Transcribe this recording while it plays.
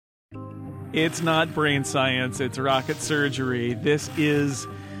It's not brain science, it's rocket surgery. This is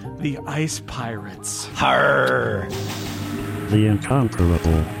the Ice Pirates. Arr! The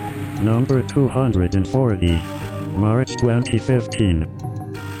Incomparable. Number 240. March 2015.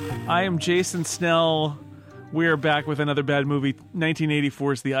 I am Jason Snell. We're back with another bad movie,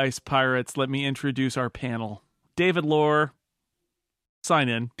 1984's The Ice Pirates. Let me introduce our panel. David Lohr, sign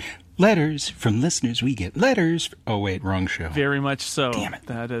in. Letters from listeners. We get letters. Oh, wait, wrong show. Very much so. Damn it.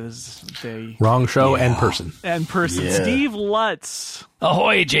 That is the... Wrong show and person. And person. Yeah. Steve Lutz.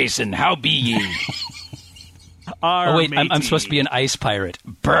 Ahoy, Jason, how be ye? Our Oh, wait, I'm matey. supposed to be an ice pirate.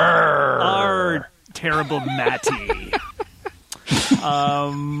 Brrr! Our terrible Matty.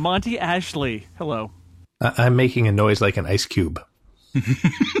 Monty Ashley. Hello. I'm making a noise like an ice cube.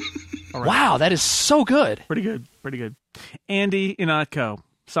 Right. Wow, that is so good. Pretty good. Pretty good. Andy Inatko.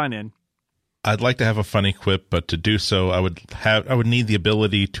 Sign in. I'd like to have a funny quip, but to do so, I would need the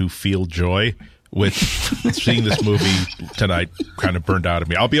ability to feel joy, which seeing this movie tonight kind of burned out of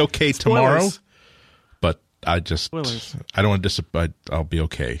me. I'll be okay tomorrow, but I don't want to disappoint. I'll be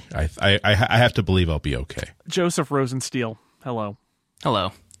okay. I have to believe I'll be okay. Joseph Rosensteel. Hello.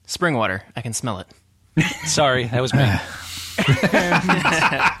 Hello. Spring water. I can smell it. Sorry, that was me.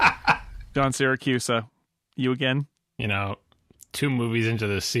 John Siracusa. You again? You know, 2 movies into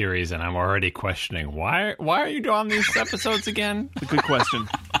this series, and I'm already questioning why are you doing these episodes again? It's a good question.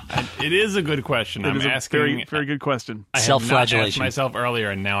 It is a good question. I'm asking. Very, very good question. I have not Self-flagellation. asked myself earlier,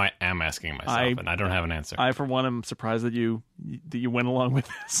 and now I am asking myself, and I don't have an answer. I, for one, am surprised that you went along with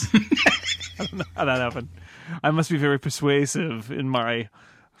this. I don't know how that happened. I must be very persuasive in my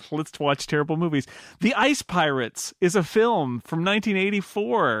let's watch terrible movies. The Ice Pirates is a film from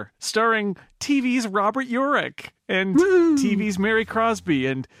 1984 starring TV's Robert Urich and TV's Mary Crosby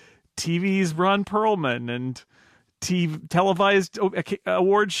and TV's Ron Perlman and televised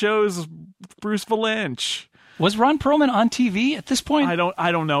award shows Bruce Valanche. Was Ron Perlman on TV at this point?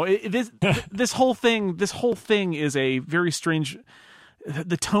 I don't know. This whole thing is a very strange.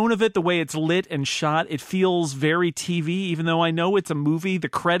 The tone of it, the way it's lit and shot, it feels very TV, even though I know it's a movie. The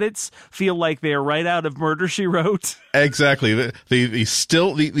credits feel like they're right out of Murder, She Wrote. Exactly. The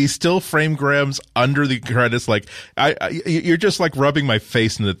still frame grabs under the credits, like you're just like rubbing my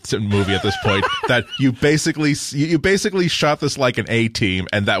face in the movie at this point. That you basically shot this like an A-team,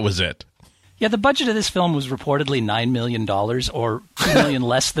 and that was it. Yeah, the budget of this film was reportedly $9 million, or $2 million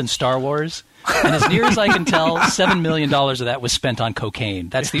less than Star Wars. And as near as I can tell, $7 million of that was spent on cocaine.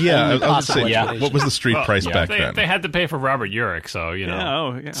 That's the only possible explanation. What was the street price back then? They had to pay for Robert Urich, so, you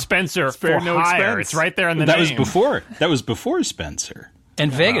know. Yeah. Spencer Spare for no hire. expense. It's right there in the That name. was before Spencer.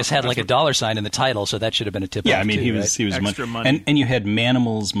 And Vegas had like a dollar sign in the title, so that should have been a tip-off. Yeah, I mean, too, he was Extra money. And you had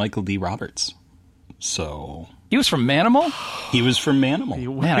Manimal's Michael D. Roberts. So He was from Manimal? he was from Manimal.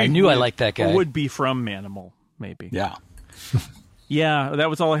 Man, I knew I liked that guy. Would be from Manimal, maybe. Yeah. Yeah, that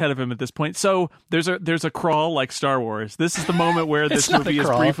was all ahead of him at this point. So there's a crawl like Star Wars. This is the moment where this not movie a is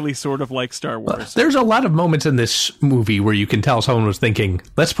crawl. briefly sort of like Star Wars. There's a lot of moments in this movie where you can tell someone was thinking,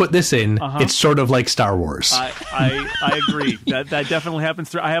 let's put this in. It's sort of like Star Wars. I agree. That definitely happens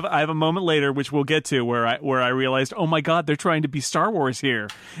through. I have a moment later, which we'll get to, where I realized, oh my God, they're trying to be Star Wars here,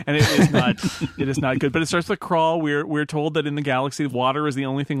 and it is not. It is not good. But it starts with a crawl. We're told that in the galaxy, water is the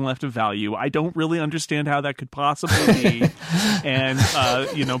only thing left of value. I don't really understand how that could possibly be, and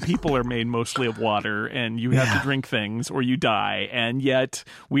people are made mostly of water, and you have to drink things or you die, and yet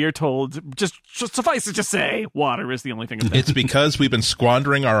we are told, just suffice it to say, water is the only thing of value. It's because we've been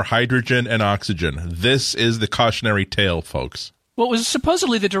squandering our hydrogen and oxygen. This is the cautionary tale, folks. Well, it was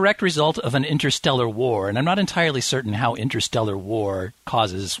supposedly the direct result of an interstellar war, and I'm not entirely certain how interstellar war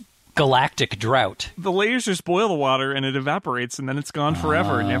causes galactic drought. The lasers boil the water, and it evaporates, and then it's gone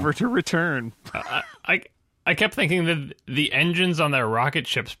forever, never to return. I kept thinking that the engines on their rocket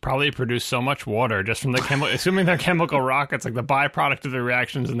ships probably produce so much water just from the assuming they're chemical rockets, like the byproduct of the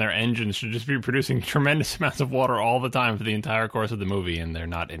reactions in their engines should just be producing tremendous amounts of water all the time for the entire course of the movie, and they're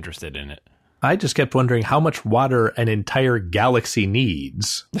not interested in it. I just kept wondering how much water an entire galaxy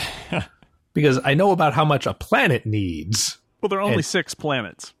needs. Because I know about how much a planet needs. Well, there are only 6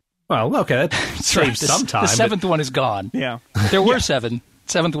 planets. Well, okay, that saves some time. The 7th one is gone. Yeah. There were 7.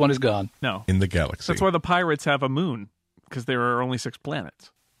 7th one is gone. No. In the galaxy. That's why the pirates have a moon, because there are only 6 planets.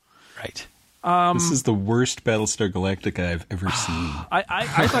 Right. This is the worst Battlestar Galactica I've ever seen.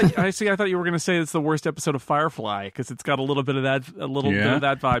 I thought you were going to say it's the worst episode of Firefly, because it's got a little bit of that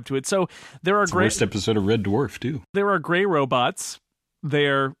vibe to it. So there are It's the worst episode of Red Dwarf too. There are gray robots.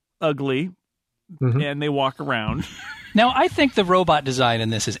 They're ugly, and they walk around. Now, I think the robot design in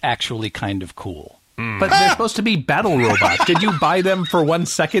this is actually kind of cool. But they're supposed to be battle robots. Did you buy them for 1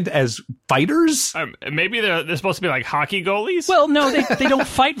 second as fighters? Maybe they're supposed to be like hockey goalies. Well, no, they don't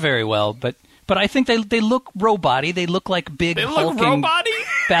fight very well, but I think they look robot-y. They look like big hulking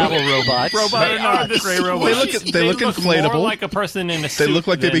battle robots. Gray robots. They look inflatable. More like a person in a suit. They look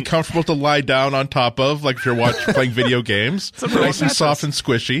like they'd be comfortable to lie down on top of, like if you're playing video games. Nice and soft and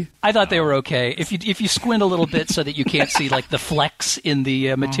squishy. I thought they were okay. If you squint a little bit so that you can't see like the flex in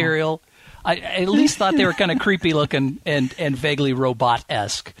the material. I at least thought they were kind of creepy looking and vaguely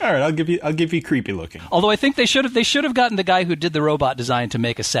robot-esque. All right, I'll give you creepy looking. Although I think they should have gotten the guy who did the robot design to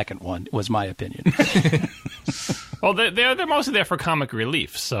make a second one, was my opinion. Well, they're mostly there for comic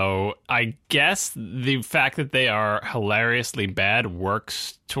relief, so I guess the fact that they are hilariously bad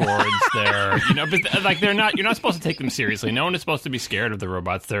works towards their, but like you're not supposed to take them seriously. No one is supposed to be scared of the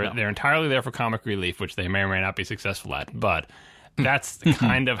robots. They're entirely there for comic relief, which they may or may not be successful at, but that's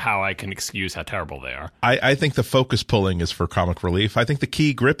kind of how I can excuse how terrible they are. I think the focus pulling is for comic relief. I think the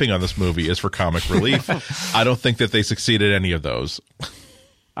key gripping on this movie is for comic relief. I don't think that they succeeded any of those.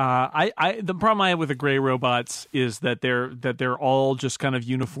 The problem I have with the gray robots is that they're all just kind of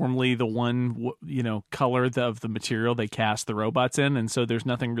uniformly the one color of the material they cast the robots in, and so there's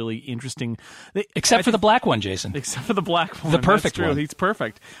nothing really interesting except for the black one, Jason. Except for the black one, the perfect one. He's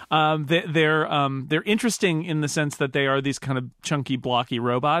perfect. They're interesting in the sense that they are these kind of chunky, blocky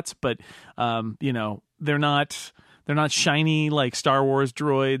robots, but they're not shiny like Star Wars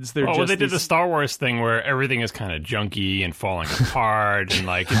droids. They're they did the Star Wars thing where everything is kind of junky and falling apart, and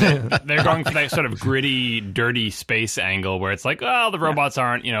like they're going for that sort of gritty, dirty space angle where it's like, the robots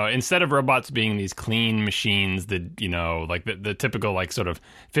aren't, instead of robots being these clean machines that, like the typical like sort of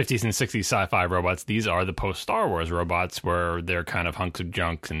 50s and 60s sci-fi robots, these are the post-Star Wars robots where they're kind of hunks of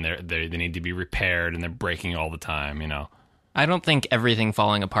junk and they need to be repaired and they're breaking all the time, I don't think everything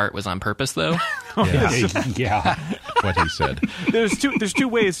falling apart was on purpose, though. Yeah. What he said. There's two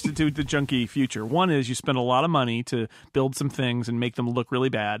ways to do the junky future. One is you spend a lot of money to build some things and make them look really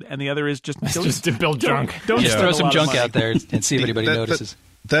bad, and the other is just to build junk. Don't just throw some junk out there and see if anybody notices.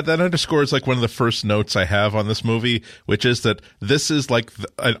 That underscores like one of the first notes I have on this movie, which is that this is like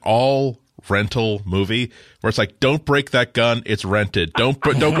an all rental movie where it's like, don't break that gun, it's rented. Don't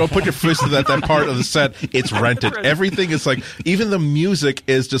put your fist in that part of the set, it's rented. Everything is like, even the music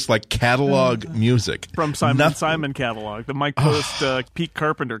is just like catalog music from Simon catalog, the Mike Post Pete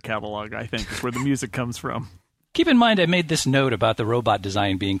Carpenter catalog. I think is where the music comes from. Keep in mind, I made this note about the robot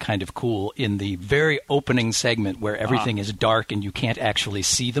design being kind of cool in the very opening segment where everything is dark and you can't actually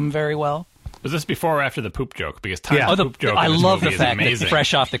see them very well. Was this before or after the poop joke? Because the poop joke I in this love movie the fact is that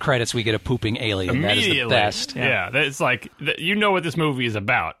fresh off the credits we get a pooping alien. Immediately. That is the best. Yeah, it's like, what this movie is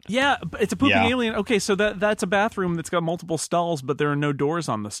about. Yeah, it's a pooping alien. Okay, so that's a bathroom that's got multiple stalls, but there are no doors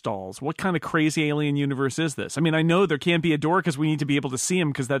on the stalls. What kind of crazy alien universe is this? I mean, I know there can't be a door because we need to be able to see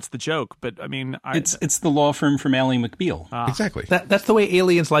him because that's the joke. But I mean, it's the law firm from Ally McBeal. Exactly. That's the way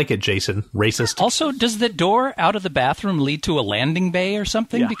aliens like it, Jason. Racist. Also, does the door out of the bathroom lead to a landing bay or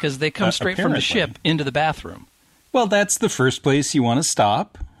something? Yeah. Because they come straight from the ship into the bathroom. Well, that's the first place you want to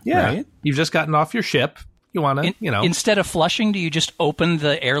stop. Yeah. Right? You've just gotten off your ship. You want to, Instead of flushing, do you just open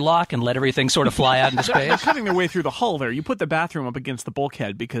the airlock and let everything sort of fly out into space? They're cutting their way through the hull there. You put the bathroom up against the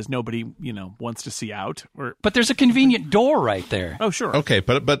bulkhead because nobody, wants to see out. But there's a convenient door right there. Oh, sure. Okay,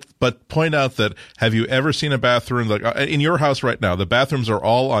 but point out that, have you ever seen a bathroom, like in your house right now, the bathrooms are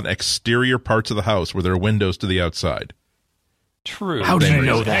all on exterior parts of the house where there are windows to the outside. True. How do you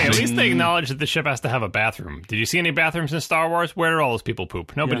know that? Hey, at least they acknowledge that the ship has to have a bathroom. Did you see any bathrooms in Star Wars? Where do all those people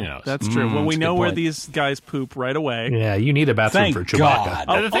poop? Nobody knows. That's true. Well, we know where these guys poop right away. Yeah, you need a bathroom for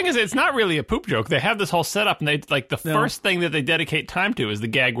Chewbacca. The thing is, it's not really a poop joke. They have this whole setup, and they first thing that they dedicate time to is the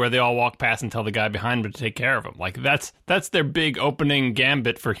gag where they all walk past and tell the guy behind them to take care of them. Like that's their big opening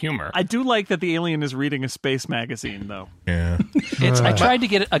gambit for humor. I do like that the alien is reading a space magazine, though. Yeah. I tried to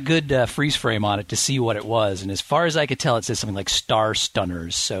get a good freeze frame on it to see what it was, and as far as I could tell, it says something like Star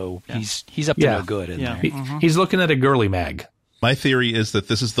Stunners. So he's up to no good in there. He's looking at a girly mag. My theory is that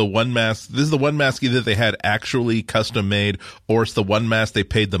this is the one mask. This is the one mask either they had actually custom made, or it's the one mask they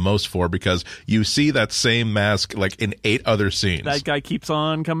paid the most for, because you see that same mask like in 8 other scenes. That guy keeps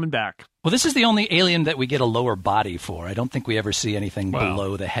on coming back. Well, this is the only alien that we get a lower body for. I don't think we ever see anything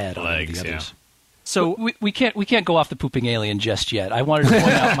below the head on the others. Yeah. So we can't go off the pooping alien just yet. I wanted to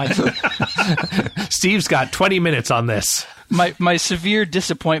point out my Steve's got 20 minutes on this. My severe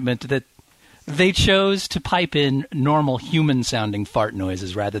disappointment that they chose to pipe in normal human-sounding fart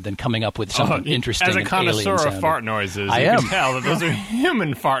noises rather than coming up with something interesting. As a connoisseur of fart noises, you can tell that those are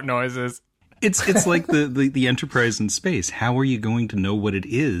human fart noises. It's like the Enterprise in space. How are you going to know what it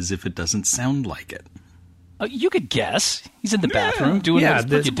is if it doesn't sound like it? You could guess. He's in the bathroom doing what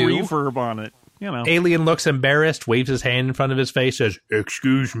you do. Reverb on it. Alien looks embarrassed, waves his hand in front of his face, says,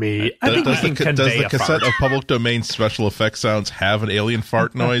 "Excuse me." I think we can convey does the a cassette fart. of public domain special effects sounds have an alien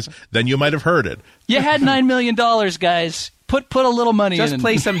fart noise? Then you might have heard it. You had $9 million, guys. Put a little money in. Just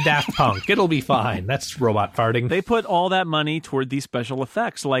play some Daft Punk. It'll be fine. That's robot farting. They put all that money toward these special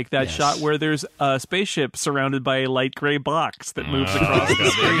effects, like that shot where there's a spaceship surrounded by a light gray box that moves across the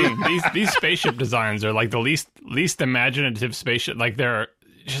screen. These spaceship designs are like the least imaginative spaceship. Like they're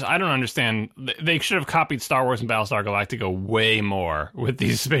just, I don't understand. They should have copied Star Wars and Battlestar Galactica way more with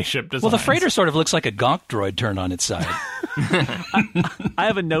these spaceship designs. Well, the freighter sort of looks like a gonk droid turned on its side. I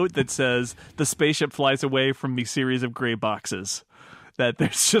have a note that says the spaceship flies away from the series of gray boxes. That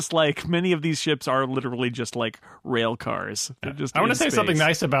there's just like many of these ships are literally just like rail cars. They're just I want to say space. something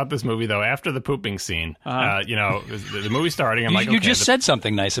nice about this movie, though. After the pooping scene, the movie starting, I'm like, you okay, just said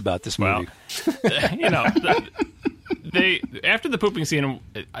something nice about this movie. After the pooping scene,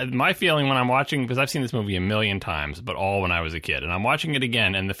 my feeling when I'm watching, because I've seen this movie a million times, but all when I was a kid, and I'm watching it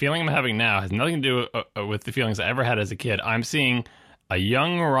again, and the feeling I'm having now has nothing to do with the feelings I ever had as a kid. I'm seeing a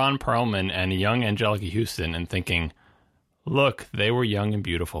young Ron Perlman and a young Angelica Houston and thinking, look, they were young and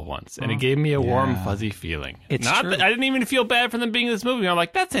beautiful once. And it gave me a warm, fuzzy feeling. It's true. I didn't even feel bad for them being in this movie. I'm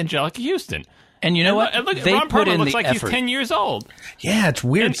like, that's Angelica Houston. And you know what? And look, They Ron put Perlman in looks the like effort. he's 10 years old. Yeah, it's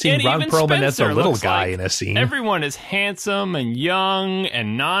weird seeing Ron even Perlman as a Spencer little looks guy like in a scene. Everyone is handsome and young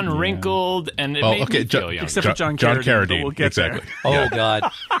and non-wrinkled, and it made me feel young. Except for John Carradine. But we'll get exactly. Oh, God.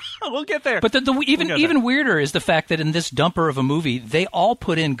 We'll get there. But even weirder is the fact that in this dumper of a movie, they all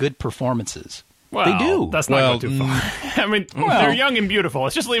put in good performances. Well, They do. That's not going too far. I mean, they're young and beautiful.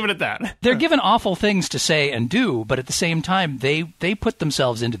 Let's just leave it at that. They're given awful things to say and do, but at the same time, they put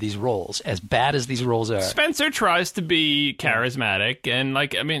themselves into these roles, as bad as these roles are. Spencer tries to be charismatic, and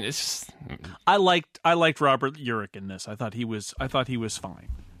it's just... I liked Robert Urich in this. I thought he was fine.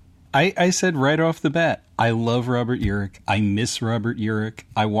 I said right off the bat, I love Robert Urich. I miss Robert Urich.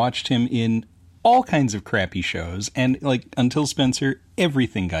 I watched him in all kinds of crappy shows, and until Spencer,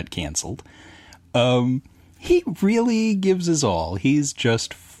 everything got canceled. He really gives his all. He's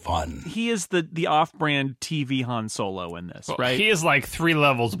just fun. He is the off-brand TV Han Solo in this, right? He is like 3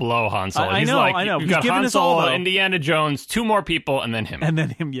 levels below Han Solo. I know. You've He's got giving Han us all, Solo, though. Indiana Jones, 2 more people, and then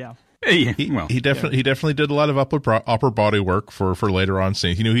him. Yeah. He definitely did a lot of upper body work for later on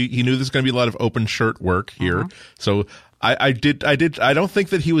scenes. He knew there's going to be a lot of open shirt work here. So I don't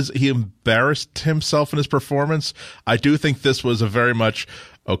think that he embarrassed himself in his performance. I do think this was a very much,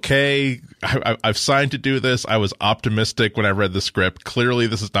 okay, I've signed to do this. I was optimistic when I read the script. Clearly,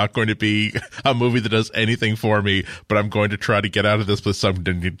 this is not going to be a movie that does anything for me, but I'm going to try to get out of this with some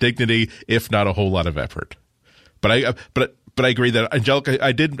dignity, if not a whole lot of effort. But I agree that Angelica,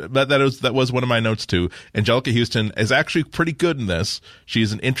 that was one of my notes too. Angelica Houston is actually pretty good in this.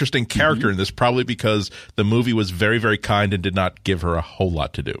 She's an interesting character in this, probably because the movie was very, very kind and did not give her a whole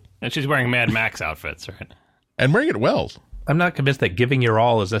lot to do. And she's wearing Mad Max outfits, right? And wearing it well. I'm not convinced that giving your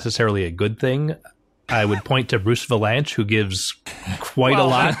all is necessarily a good thing. I would point to Bruce Vilanch, who gives quite a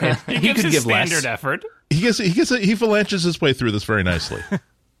lot. And He he gives could his give standard less. effort. He Valanches his way through this very nicely.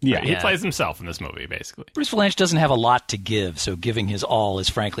 Yeah. He plays himself in this movie, basically. Bruce Vilanch doesn't have a lot to give, so giving his all is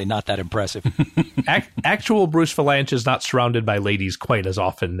frankly not that impressive. Actual Bruce Vilanch is not surrounded by ladies quite as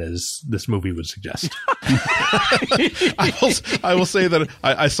often as this movie would suggest. I will say that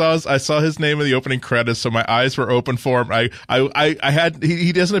I saw his name in the opening credits, so my eyes were open for him.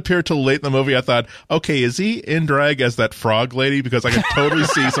 He doesn't appear till late in the movie. I thought, okay, is he in drag as that frog lady? Because I can totally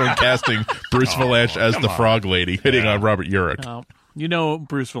see someone casting Bruce Vilanch as the frog lady hitting on Robert Urich. You know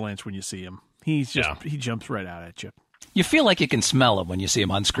Bruce Vilanch when you see him. He jumps right out at you. You feel like you can smell him when you see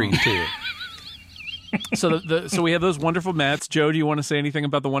him on screen, too. So we have those wonderful mats. Joe, do you want to say anything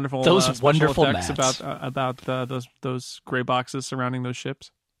about the wonderful wonderful effects mats about those gray boxes surrounding those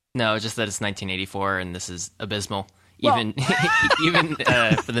ships? No, just that it's 1984 and this is abysmal. Even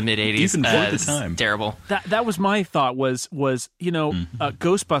for the mid 80s, Even for the it's time. terrible. That was my thought.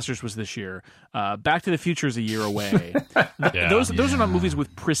 Ghostbusters was this year. Back to the Future is a year away. Those are not movies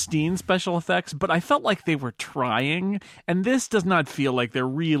with pristine special effects, but I felt like they were trying, and this does not feel like they're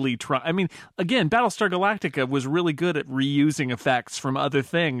really trying. I mean, again, Battlestar Galactica was really good at reusing effects from other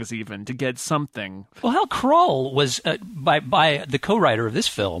things, even to get something. Well, Hal Kroll was by the co-writer of this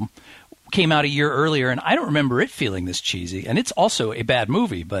film. Came out a year earlier, and I don't remember it feeling this cheesy. And it's also a bad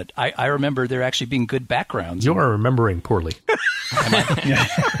movie, but I remember there actually being good backgrounds. You're remembering poorly.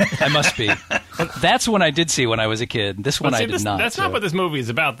 I must be. That's one I did see when I was a kid. This one I did not. That's not what this movie is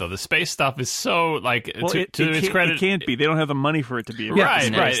about, though. The space stuff is so, like, well, to its credit. It can't be. They don't have the money for it to be.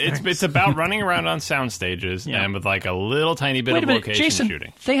 Right. It's about running around on sound stages and with, like, a little tiny bit of location Jason,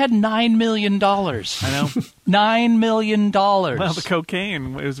 shooting. They had $9 million. I know. $9 million. Well, the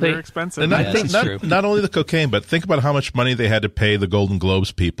cocaine was very expensive. And I think not only the cocaine, but think about how much money they had to pay the Golden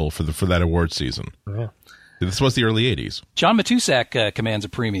Globes people for that award season. Yeah. This was the early 80s. John Matuszak commands a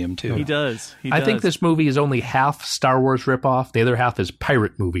premium, too. He does. I think this movie is only half Star Wars ripoff. The other half is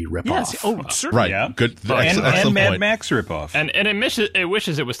pirate movie ripoff. Yes. Oh, certainly. Right. Yeah. Good. And Mad point. Max ripoff. And it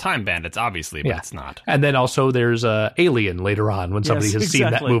wishes it was Time Bandits, obviously, but it's not. And then also there's Alien later on when somebody has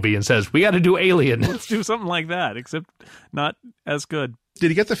seen that movie and says, we got to do Alien. Let's do something like that, except not as good. Did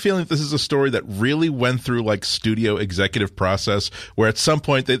you get the feeling that this is a story that really went through like studio executive process, where at some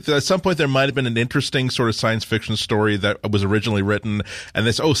point there might have been an interesting sort of science fiction story that was originally written, and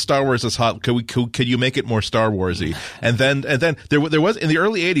they said, "Oh, Star Wars is hot. Could you make it more Star Warsy?" And then there was in the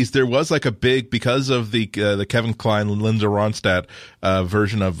early 80s there was like a big, because of the Kevin Kline, Linda Ronstadt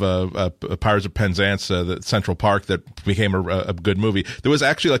version of Pirates of Penzance, the Central Park, that became a good movie. There was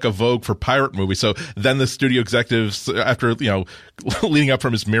actually like a vogue for pirate movies. So then the studio executives, after leading up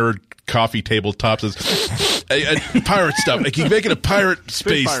from his mirrored coffee tabletop, says, pirate stuff. Like, you make it a pirate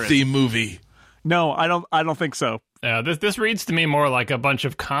space theme movie. No, I don't think so. This reads to me more like a bunch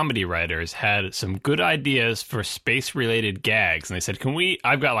of comedy writers had some good ideas for space-related gags, and they said,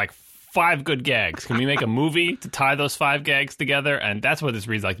 I've got like 5 good gags. Can we make a movie to tie those 5 gags together? And that's what this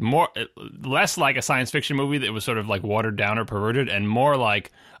reads like. Less like a science fiction movie that was sort of like watered down or perverted, and more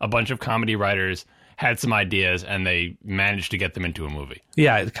like a bunch of comedy writers had some ideas and they managed to get them into a movie.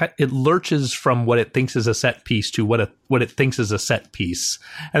 Yeah, it lurches from what it thinks is a set piece to what it thinks is a set piece.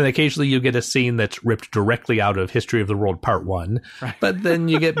 And occasionally you get a scene that's ripped directly out of History of the World Part 1. Right. But then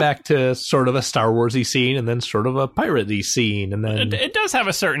you get back to sort of a Star Wars-y scene and then sort of a pirate-y scene. And then it does have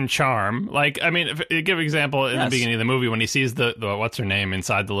a certain charm. Like, I mean, give an example in the beginning of the movie when he sees the what's her name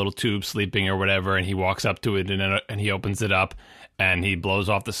inside the little tube sleeping or whatever, and he walks up to it and he opens it up. And he blows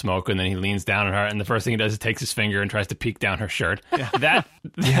off the smoke, and then he leans down on her, and the first thing he does is takes his finger and tries to peek down her shirt. Yeah.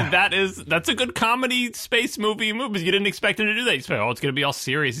 That's a good comedy space movie. You didn't expect him to do that. You expect, it's going to be all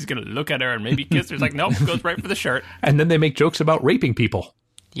serious. He's going to look at her and maybe kiss her. It's like, nope, goes right for the shirt. And then they make jokes about raping people.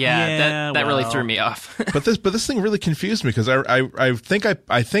 Yeah, that really threw me off. But this thing really confused me, because I think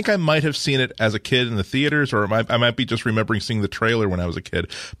I might have seen it as a kid in the theaters, or I might be just remembering seeing the trailer when I was a kid.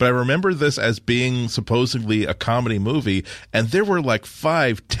 But I remember this as being supposedly a comedy movie, and there were like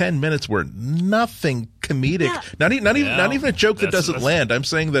 5-10 minutes where nothing comedic, not even a joke that doesn't land. I'm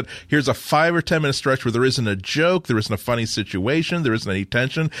saying that here's a 5 or 10 minute stretch where there isn't a joke, there isn't a funny situation, there isn't any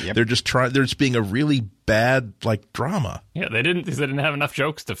tension. Yep. They're just being a really bad like drama. Yeah, they didn't have enough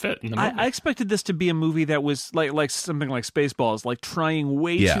jokes to fit in the movie. I expected this to be a movie that was like something like Spaceballs, like trying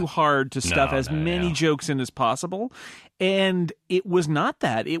way too hard to stuff as many jokes in as possible. And it was not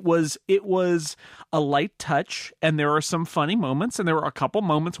that. It was a light touch, and there are some funny moments, and there were a couple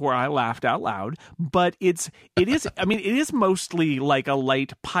moments where I laughed out loud. But it is mostly like a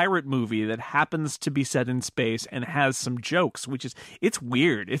light pirate movie that happens to be set in space and has some jokes, it's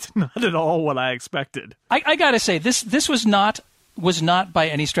weird. It's not at all what I expected. I gotta say, this was not by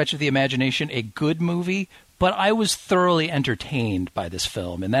any stretch of the imagination a good movie, but I was thoroughly entertained by this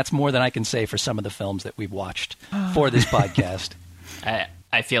film, and that's more than I can say for some of the films that we've watched for this podcast.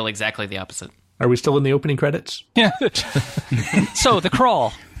 I feel exactly the opposite. Are we still in the opening credits? Yeah. So, The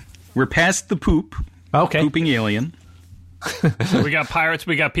Crawl. We're past the poop. Okay. Pooping alien. So we got pirates,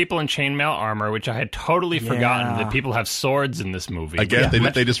 we got people in chainmail armor, which I had totally forgotten that people have swords in this movie. Again,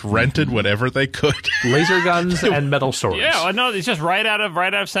 they just rented whatever they could. Laser guns and metal swords. Yeah, no, it's just right out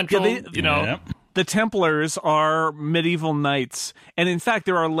of Central, The Templars are medieval knights, and in fact,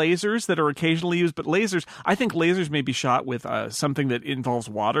 there are lasers that are occasionally used. But I think lasers may be shot with something that involves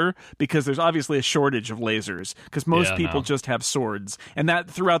water, because there's obviously a shortage of lasers. Because most people just have swords, and that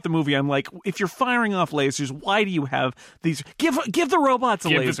throughout the movie, I'm like, if you're firing off lasers, why do you have these? Give the robots a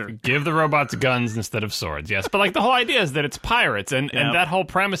laser. Give the robots guns instead of swords. Yes, but like the whole idea is that it's pirates, and that whole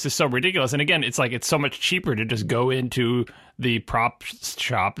premise is so ridiculous. And again, it's like it's so much cheaper to just go into the prop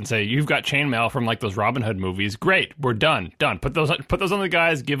shop and say, you've got chainmail from like those Robin Hood movies. Great, we're done. Put those on the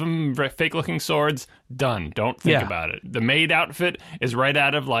guys. Give them fake looking swords. Done. Don't think about it. The maid outfit is right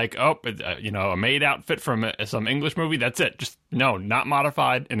out of like a maid outfit from some English movie. That's it. Just not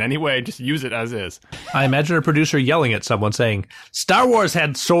modified in any way. Just use it as is. I imagine a producer yelling at someone saying, "Star Wars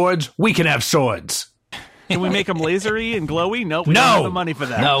had swords. We can have swords." Can we make them lasery and glowy? Nope, we don't have the money for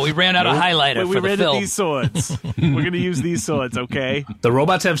that. No, we ran out of highlighter we for the rented film. these swords. We're going to use these swords, okay? The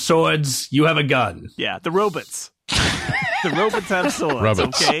robots have swords. You have a gun. Yeah, the robots. The robots have swords,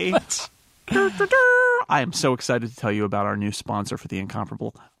 Robots. okay? I am so excited to tell you about our new sponsor for The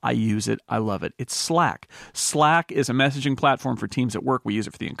Incomparable. I use it. I love it. It's Slack. Slack is a messaging platform for teams at work. We use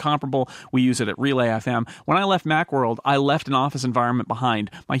it for The Incomparable. We use it at Relay FM. When I left Macworld, I left an office environment behind.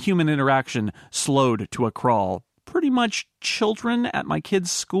 My human interaction slowed to a crawl. Pretty much children at my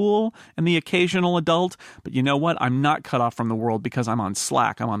kids' school and the occasional adult. But you know what? I'm not cut off from the world because I'm on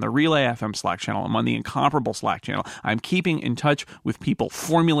Slack. I'm on the Relay FM Slack channel. I'm on the Incomparable Slack channel. I'm keeping in touch with people,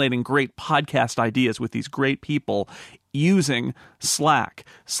 formulating great podcast ideas with these great people using Slack.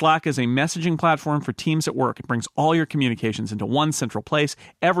 Slack is a messaging platform for teams at work. It brings all your communications into one central place.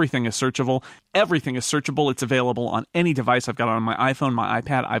 Everything is searchable. Everything is searchable. It's available on any device. I've got it on my iPhone, my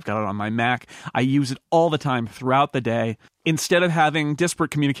iPad. I've got it on my Mac. I use it all the time throughout the day. Instead of having disparate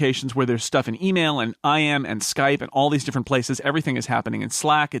communications where there's stuff in email and IM and Skype and all these different places, everything is happening in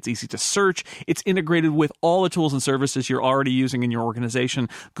Slack. It's easy to search. It's integrated with all the tools and services you're already using in your organization.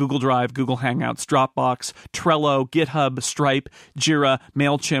 Google Drive, Google Hangouts, Dropbox, Trello, GitHub, Stripe, Jira,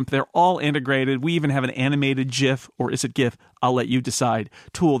 MailChimp. They're all integrated. We even have an animated GIF, or is it GIF? I'll let you decide,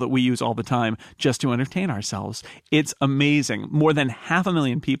 tool that we use all the time just to entertain ourselves. It's amazing. More than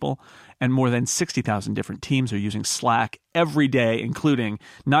 500,000 people and more than 60,000 different teams are using Slack every day, including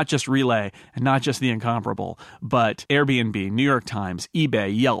not just Relay and not just The Incomparable, but Airbnb, New York Times,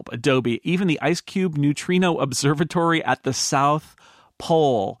 eBay, Yelp, Adobe, even the Ice Cube Neutrino Observatory at the South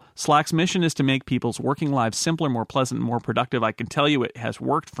Pole. Slack's mission is to make people's working lives simpler, more pleasant, more productive. I can tell you it has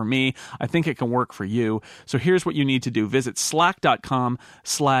worked for me. I think it can work for you. So here's what you need to do. Visit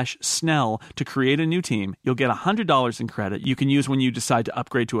slack.com/Snell to create a new team. You'll get $100 in credit you can use when you decide to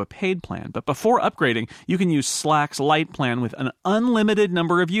upgrade to a paid plan. But before upgrading, you can use Slack's Lite plan with an unlimited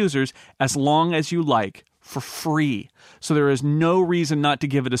number of users as long as you like, for free. So there is no reason not to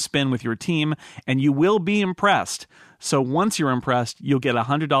give it a spin with your team, and you will be impressed. So once you're impressed, you'll get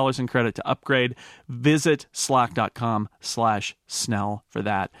 $100 in credit to upgrade. Visit slack.com/Snell for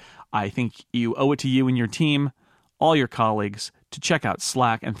that. I think you owe it to you and your team, all your colleagues, to check out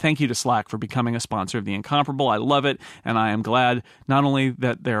Slack. And thank you to Slack for becoming a sponsor of The Incomparable. I love it, and I am glad not only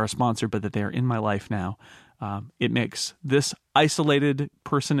that they're a sponsor, but that they're in my life now. It makes this isolated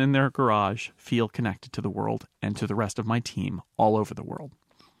person in their garage feel connected to the world and to the rest of my team all over the world.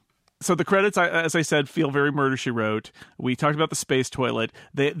 So the credits, as I said, feel very Murder, She Wrote. We talked about the space toilet.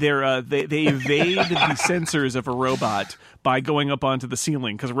 They evade the sensors of a robot by going up onto the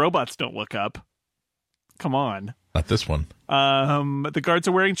ceiling, because robots don't look up. Come on. Not this one. The guards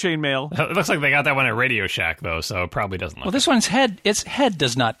are wearing chainmail. It looks like they got that one at Radio Shack, though, so it probably doesn't look. Well, this one's its head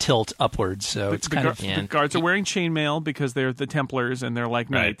does not tilt upwards, so it's kind of. The guards are wearing chainmail because they're the Templars and they're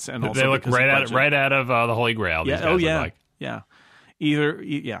like knights, and also they look right out of the Holy Grail. Yeah. These guys yeah. look like. Yeah.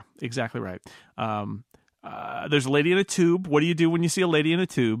 Yeah. Exactly right. There's a lady in a tube. What do you do when you see a lady in a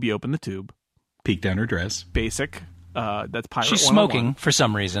tube? You open the tube. Peek down her dress. Basic. That's Pirate She's 101. smoking for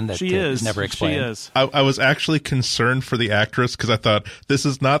some reason that is never explained. She is. I was actually concerned for the actress because I thought this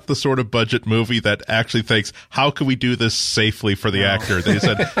is not the sort of budget movie that actually thinks, how can we do this safely for the actor? They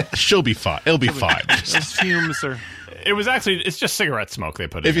said, she'll be fine. It'll be fine. Those fumes are... It's just cigarette smoke they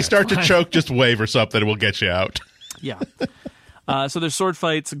put in. If you start to choke, just wave or something, we'll get you out. Yeah. So there's sword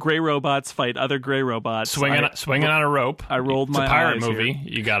fights. Gray robots fight other gray robots. Swinging on a rope. I rolled my eyes. It's a pirate movie.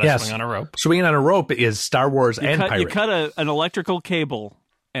 Here. You got to swing on a rope. Swinging on a rope is Star Wars pirate. You cut an electrical cable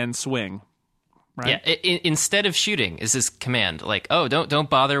and swing. Right? Yeah. Instead of shooting, is his command like, "Oh, don't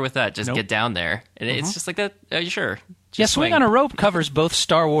bother with that. Just get down there." And it's just like that. Are you sure? Just swing on a rope covers both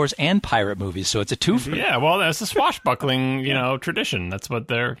Star Wars and pirate movies, so it's a twofer. Yeah. Well, that's a swashbuckling, tradition. That's what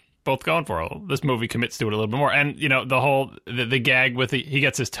they're both going for. This movie commits to it a little bit more, and the whole the gag with he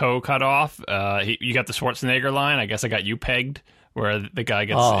gets his toe cut off. You got the Schwarzenegger line. I guess I got you pegged, where the guy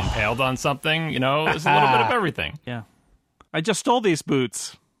gets impaled on something. There's a little bit of everything. Yeah, I just stole these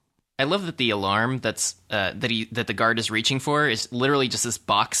boots. I love that the alarm that the guard is reaching for is literally just this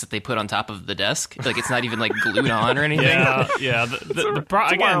box that they put on top of the desk. Like it's not even like glued on or anything. Yeah. Again,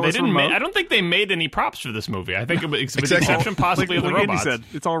 they didn't. I don't think they made any props for this movie. I think it was with the exception possibly of the like robots. Andy said,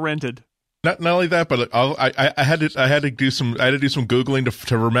 it's all rented. Not only that, but I had to do some Googling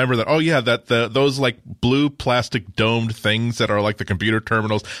to remember that. Oh yeah, that those like blue plastic domed things that are like the computer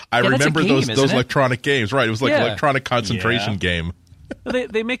terminals. I remember those electronic games. Right, it was like an electronic concentration game.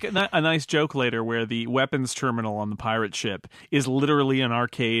 They make a nice joke later where the weapons terminal on the pirate ship is literally an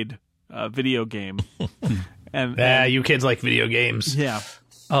arcade video game. and you kids like video games. Yeah.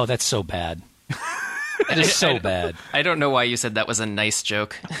 Oh, that's so bad. It is so bad. I don't know why you said that was a nice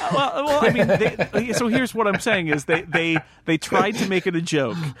joke. Well, I mean, so here's what I'm saying is they tried to make it a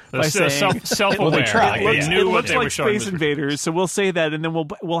joke by saying self-aware. It knew what looks they were like showing. Space Invaders, so we'll say that, and then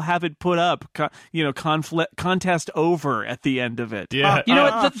we'll have it put up, contest over at the end of it. Yeah. You know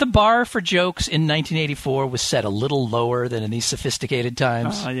what? The bar for jokes in 1984 was set a little lower than in these sophisticated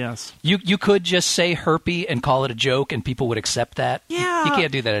times. Yes. You could just say herpe and call it a joke, and people would accept that. Yeah. You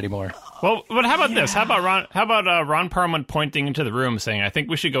can't do that anymore. Well, but how about this? How about Ron Perlman pointing into the room saying, "I think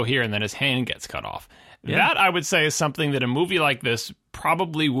we should go here," and then his hand gets cut off. Yeah. That, I would say, is something that a movie like this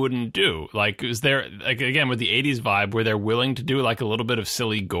probably wouldn't do. Like, is there, like, again, with the 80s vibe, where they're willing to do, like, a little bit of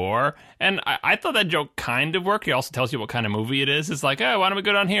silly gore? And I thought that joke kind of worked. He also tells you what kind of movie it is. It's like, oh, why don't we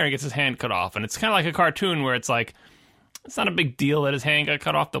go down here? He gets his hand cut off. And it's kind of like a cartoon where it's like, it's not a big deal that his hand got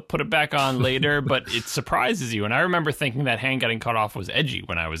cut off. They'll put it back on later, but it surprises you. And I remember thinking that hand getting cut off was edgy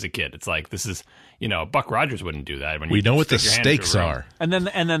when I was a kid. It's like, this is, Buck Rogers wouldn't do that. When we know what the stakes are. And then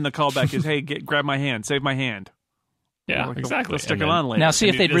the callback is, hey, grab my hand, save my hand. Yeah, exactly. They'll stick it on later. Now, see,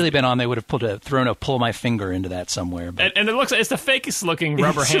 if they'd really been on, they would have thrown a pull my finger into that somewhere. But. And it's the fakest looking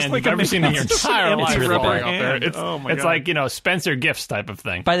rubber hand like you've ever seen in your entire life. Really Up there. It's like, Spencer Gifts type of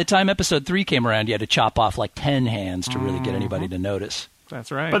thing. By the time episode 3 came around, you had to chop off like 10 hands to really get anybody to notice.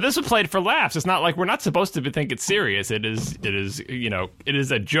 That's right. But this was played for laughs. It's not like we're not supposed to think it's serious. It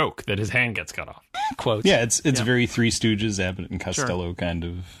is a joke that his hand gets cut off. Quotes. Yeah, it's very Three Stooges, Abbott and Costello kind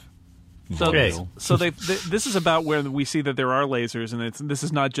of. So this is about where we see that there are lasers, and this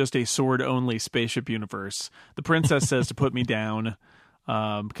is not just a sword-only spaceship universe. The princess says to put me down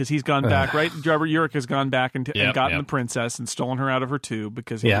because he's gone back, right? Robert Urich has gone back and gotten the princess and stolen her out of her tube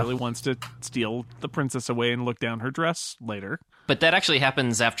because he really wants to steal the princess away and look down her dress later. But that actually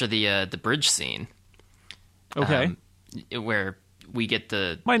happens after the bridge scene. Okay. Where we get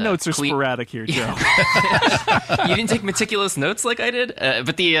my notes are sporadic here, Joe. You didn't take meticulous notes like I did,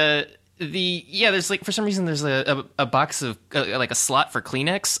 but there's like, for some reason there's a box of like a slot for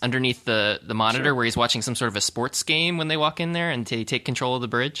Kleenex underneath the monitor where he's watching some sort of a sports game when they walk in there and they take control of the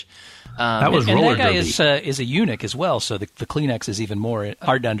bridge. That was and roller that guy derby. is a eunuch as well, so the Kleenex is even more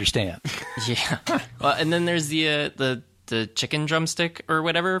hard to understand. Yeah. Well, and then there's the chicken drumstick or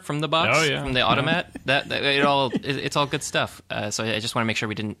whatever from the box, from the automat. It's all good stuff. So I just want to make sure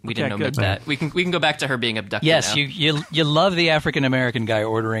we didn't omit that. We can go back to her being abducted. Yes, now. you love the African American guy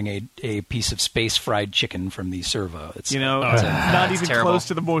ordering a piece of space fried chicken from the servo. It's not even terrible. close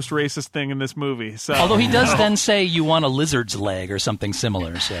to the most racist thing in this movie. So. Although he does then say you want a lizard's leg or something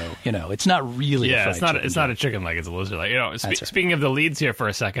similar, so it's not really. Yeah, a fried it's not a chicken leg; it's a lizard leg. Speaking of the leads here for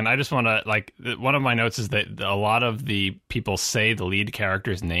a second, I just want to one of my notes is that a lot of the people say the lead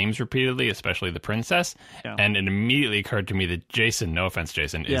characters' names repeatedly, especially the princess, and it immediately occurred to me that Jason, no offense,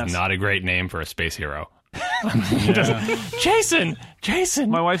 Jason, is not a great name for a space hero. Jason.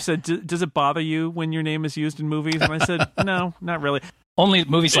 My wife said, "Does it bother you when your name is used in movies?" And I said, "No, not really." Only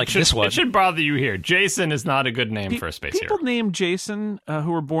movies like this one. It should bother you here. Jason is not a good name for a space hero. People named Jason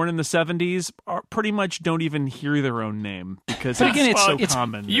who were born in the 70s pretty much don't even hear their own name because it's so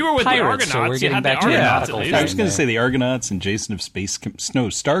common. You were with Pirates, the so we're Argonauts. You getting had the back to the Argonauts at nautical least. I was going to say the Argonauts and Jason of Space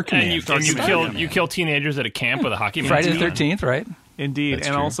Star Command. And you kill teenagers at a camp with a hockey mask. Friday the 13th, right? Indeed, That's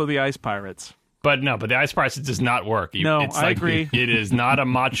and true. also the Ice Pirates. But the Ice Pirates does not work. I agree. It is not a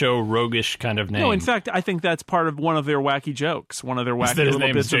macho, roguish kind of name. No, in fact, I think that's part of one of their wacky jokes, one of their wacky little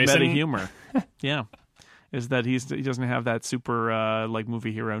bits of meta humor. Yeah, is that he doesn't have that super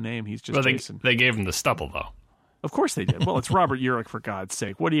movie hero name. He's just Jason. They gave him the stubble though. Of course they did. Well, it's Robert Urich, for God's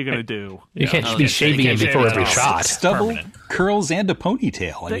sake. What are you going to do? You can't be shaving him before every shot. Stubble, Permanent. curls, and a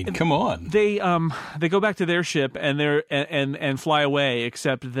ponytail. I mean, come on. They go back to their ship and fly away,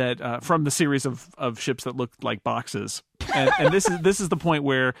 except that from the series of ships that look like boxes. And this is the point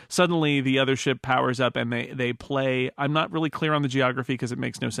where suddenly the other ship powers up and they play. I'm not really clear on the geography because it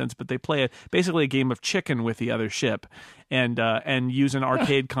makes no sense, but they play basically a game of chicken with the other ship and use an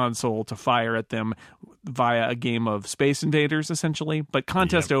arcade console to fire at them via a game of Space Invaders, essentially. But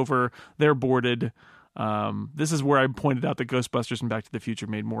contest over, they're boarded. This is where I pointed out that Ghostbusters and Back to the Future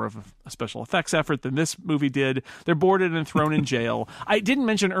made more of a special effects effort than this movie did. They're boarded and thrown in jail. I didn't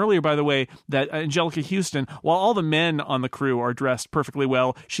mention earlier, by the way, that Angelica Houston, while all the men on the crew are dressed perfectly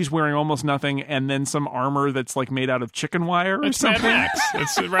well, she's wearing almost nothing and then some armor that's like made out of chicken wire or something. Mad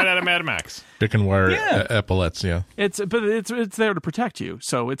Max. It's right out of Mad Max. Chicken wire epaulets, It's there to protect you,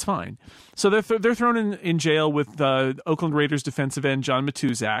 so it's fine. So they're thrown in jail with the Oakland Raiders defensive end John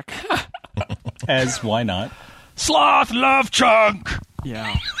Matuzak. As why not? Sloth love chunk.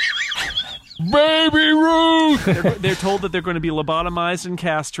 Yeah. Baby Ruth! They're told that they're going to be lobotomized and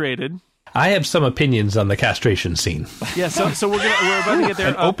castrated. I have some opinions on the castration scene. Yeah, so we're about to get there.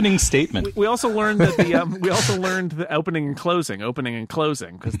 An opening statement. We also learned that the opening and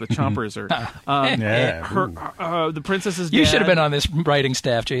closing because the chompers are. The princess's dad You should have been on this writing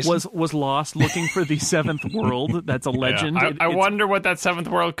staff, Jason. Was lost looking for the seventh world. That's a legend. Yeah. I wonder what that seventh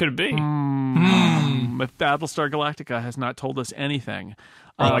world could be. If Battlestar Galactica has not told us anything,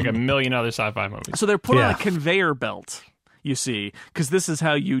 or like a million other sci-fi movies. So they're put on a conveyor belt. You see, because this is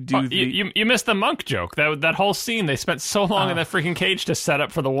how you do. You missed the monk joke. That whole scene, they spent so long in that freaking cage to set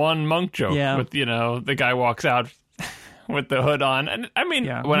up for the one monk joke. Yeah. With the guy walks out with the hood on, and I mean,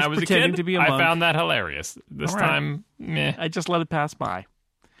 when I was a kid, I found that hilarious. This time, meh. I just let it pass by.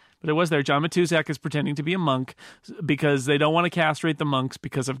 But it was there. John Matuszak is pretending to be a monk because they don't want to castrate the monks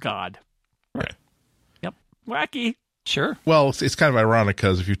because of God. Right. Yep. Wacky. Sure. Well, it's kind of ironic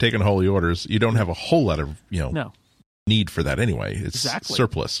because if you've taken holy orders, you don't have a whole lot of need for that anyway. It's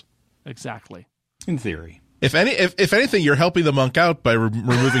surplus. Exactly. In theory. If anything, you're helping the monk out by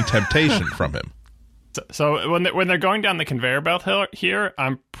removing temptation from him. So when they're going down the conveyor belt here,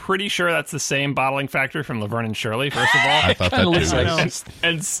 I'm pretty sure that's the same bottling factory from Laverne and Shirley. First of all, I thought that too.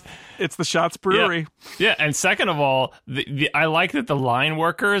 And it's the Schatz Brewery. Yeah, and second of all, I like that the line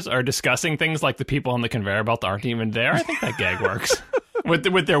workers are discussing things like the people on the conveyor belt aren't even there. I think that gag works.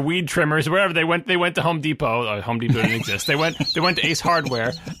 With their weed trimmers, wherever they went to Home Depot. Home Depot didn't exist. They went to Ace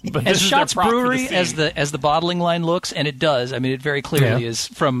Hardware. But as Schatz Brewery as the bottling line looks, and it does. I mean, it very clearly is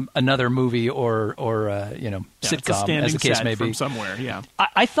from another movie or sitcom, as the case may be. From somewhere. Yeah.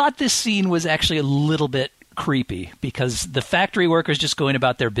 I thought this scene was actually a little bit creepy because the factory workers just going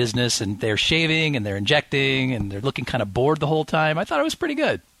about their business and they're shaving and they're injecting and they're looking kind of bored the whole time. I thought it was pretty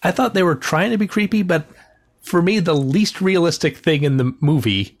good. I thought they were trying to be creepy, but for me, the least realistic thing in the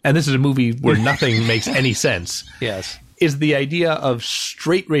movie, and this is a movie where nothing makes any sense, yes, is the idea of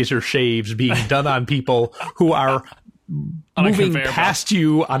straight razor shaves being done on people who are moving past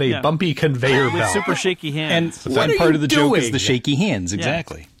you on a bumpy conveyor belt. With super shaky hands. And one part of the joke is the shaky hands,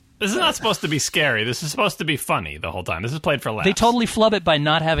 exactly. This is not supposed to be scary. This is supposed to be funny the whole time. This is played for laughs. They totally flub it by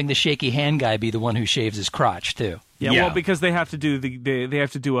not having the shaky hand guy be the one who shaves his crotch, too. Yeah, well, because they have to do they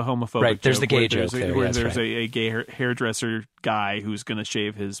have to do a homophobic right. There's joke the gay joke there. Where there's a gay hairdresser guy who's going to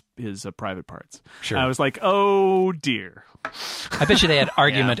shave his private parts. Sure. I was like, oh dear. I bet you they had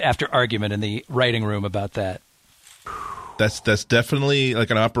argument after argument in the writing room about that. That's definitely like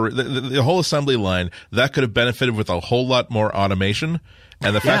the whole assembly line that could have benefited with a whole lot more automation.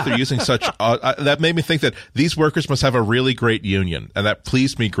 And the fact they're using such that made me think that these workers must have a really great union, and that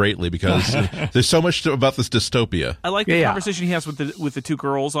pleased me greatly because there's so much about this dystopia. I like the conversation he has with the two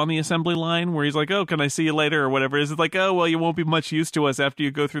girls on the assembly line, where he's like, "Oh, can I see you later?" or whatever. It's like, "Oh, well, you won't be much use to us after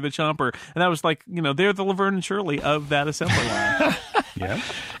you go through the chomper." And I was like, they're the Laverne and Shirley of that assembly line. Yeah.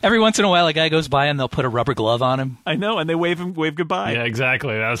 Every once in a while, a guy goes by and they'll put a rubber glove on him. I know, and they wave goodbye. Yeah,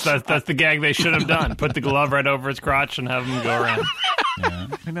 exactly. That's the gag they should have done. Put the glove right over his crotch and have him go around. Yeah.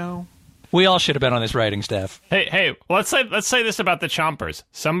 I know. We all should have been on this writing staff. Hey, let's say this about the chompers.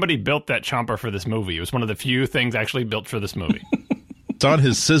 Somebody built that chomper for this movie. It was one of the few things actually built for this movie. It's on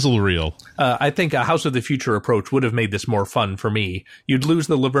his sizzle reel. I think a House of the Future approach would have made this more fun for me. You'd lose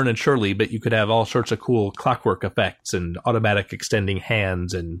the Laverne and Shirley, but you could have all sorts of cool clockwork effects and automatic extending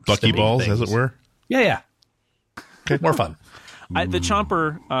hands and buckyballs, as it were. Yeah. Okay. More fun. The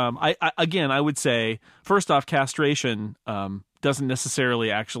chomper, I would say, first off, castration doesn't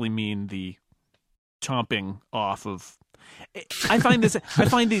necessarily actually mean the chomping off of. I find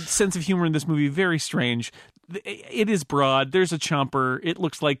the sense of humor in this movie very strange. It is broad. There's a chomper. It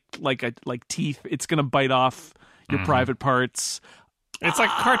looks like teeth. It's going to bite off your private parts. It's like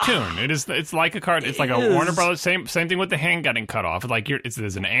a cartoon. It's like a cartoon. It's like a Warner Brothers. Same thing with the hand getting cut off. Like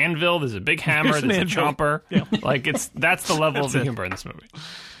there's an anvil. There's a big hammer. There's a chomper. Yeah. Like that's the level of the humor in this movie.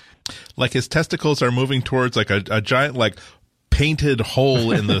 Like his testicles are moving towards like a giant painted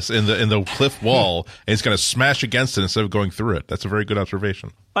hole in the cliff wall, and he's going to smash against it instead of going through it. That's a very good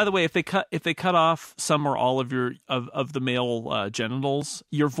observation. By the way, if they cut off some or all of your of the male genitals,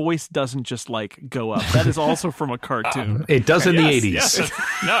 your voice doesn't just go up. That is also from a cartoon. It does in the 80s. Yes,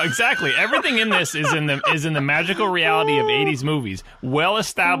 no, exactly. Everything in this is in the magical reality of 80s movies. Well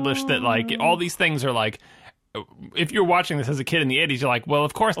established that all these things are if you're watching this as a kid in the 80s, you're like, well,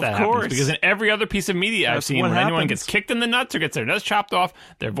 of course that happens. Because in every other piece of media I've seen, when anyone gets kicked in the nuts or gets their nuts chopped off,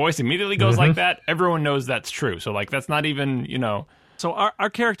 their voice immediately goes like that. Everyone knows that's true. So, that's not even, So our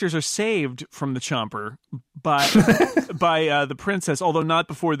characters are saved from the chomper by the princess, although not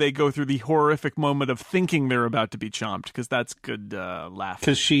before they go through the horrific moment of thinking they're about to be chomped, because that's good laugh.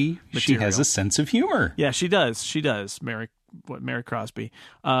 Because she has a sense of humor. Yeah, she does. She does. Merry Mary Crosby.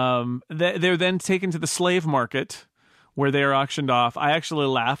 They're then taken to the slave market where they are auctioned off. I actually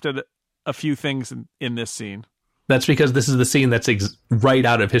laughed at a few things in this scene. That's because this is the scene that's right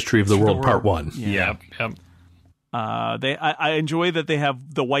out of History of the World Part 1. Yep. I enjoy that they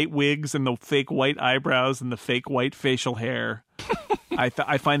have the white wigs and the fake white eyebrows and the fake white facial hair.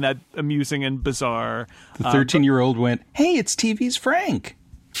 I find that amusing and bizarre. The 13-year-old went, "Hey, it's TV's Frank."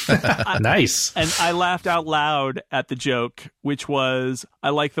 Nice. And I laughed out loud at the joke, which was, "I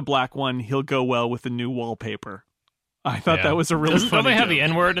like the black one. He'll go well with the new wallpaper." I thought that was a really funny Don't they have joke. the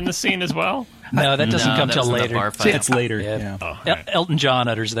N-word in the scene as well? No, that doesn't come till that's in the later. bar fight. It's later. Yeah. Oh, okay. Elton John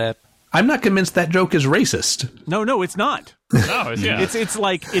utters that. I'm not convinced that joke is racist. No, it's not. No, yeah. It's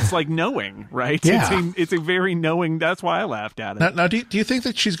like knowing, right? Yeah. It's a very knowing. That's why I laughed at it. Now do you think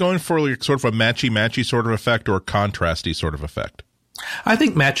that she's going for like sort of a matchy sort of effect or a contrasty sort of effect? I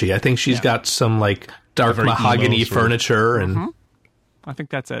think matchy. I think she's got some like dark very mahogany emo sort of- furniture and I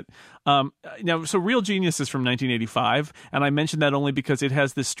think that's it. Now, so Real Genius is from 1985, and I mentioned that only because it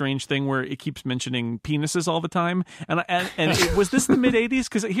has this strange thing where it keeps mentioning penises all the time. And was this the mid 80s?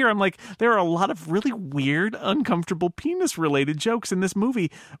 Because here I'm like, there are a lot of really weird, uncomfortable penis related jokes in this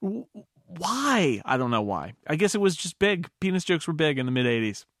movie. Why? I don't know why. I guess it was just big. Penis jokes were big in the mid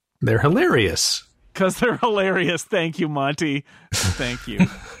 80s. they're hilarious. Because they're hilarious. Thank you, Monty. Thank you.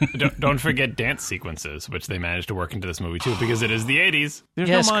 Don't forget dance sequences, which they managed to work into this movie too, because it is the 80s. There's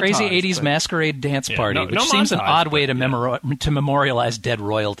Yes, no crazy montage, 80s but- masquerade dance party, no- which no seems an montage, odd way but to memorialize dead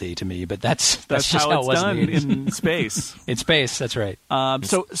royalty to me, but that's just how how it's it was done in the 80s. in space. In space, that's right.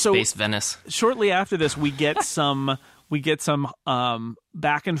 So Space Venice. shortly after this, we get some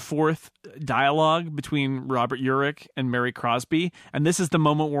back and forth dialogue between Robert Urich and Mary Crosby, and this is the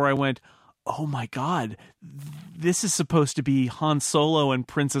moment where I went, "Oh my God, this is supposed to be Han Solo and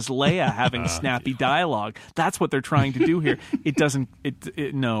Princess Leia having snappy dialogue. That's what they're trying to do here." It doesn't.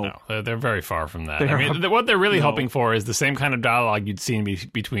 No. No, they're very far from that. They I are- mean, what they're really no. hoping for is the same kind of dialogue you'd seen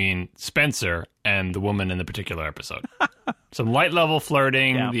between Spencer and the woman in the particular episode. Some light level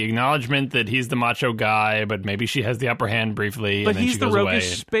flirting, Yeah. the acknowledgement that he's the macho guy, but maybe she has the upper hand briefly, But and then he's she the goes away.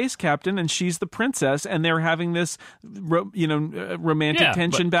 roguish space captain, and she's the princess, and they're having this, romantic Yeah,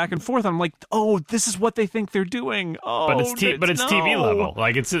 tension back and forth. I'm like, oh, this is what they think they're doing. Oh, But it's TV no. level.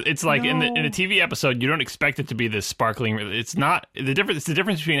 Like it's like in No. the TV episode, you don't expect it to be this sparkling. It's not the difference. It's the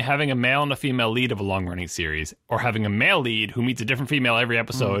difference between having a male and a female lead of a long running series, or having a male lead who meets a different female every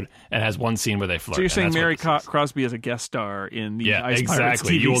episode and has one scene where they flirt. So you're and saying that's what Mary this is. Crosby is a guest star in the Yeah, Ice Pirates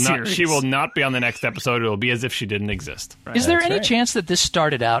exactly. TV You will not. series. She will not be on the next episode. It will be as if she didn't exist. Is there That's any right. chance that this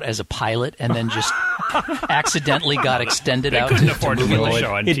started out as a pilot and then just accidentally got extended They out couldn't to afford to movie put the length?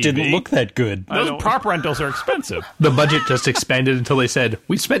 show on It TV. didn't look that good. Those prop rentals are expensive. The budget just expanded until they said,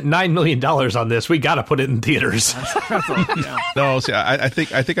 "We spent $9 million on this. We got to put it in theaters." No, see, I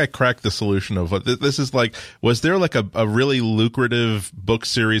think I cracked the solution of what this is like. Was there like a really lucrative book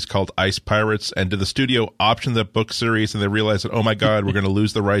series called Ice Pirates, and did the studio option that book series, and they realized that, oh my God, we're going to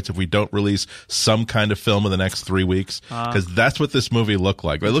lose the rights if we don't release some kind of film in the next 3 weeks? Because that's what this movie looked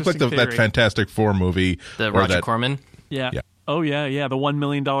like. It looked like Interesting that theory. Fantastic Four movie. The or Roger that- Corman. Yeah. Yeah. Oh yeah. The $1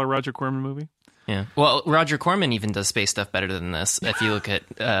 million Roger Corman movie. Yeah. Well, Roger Corman even does space stuff better than this. If you look at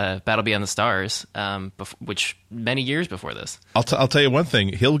Battle Beyond the Stars, which many years before this. I'll tell you one thing.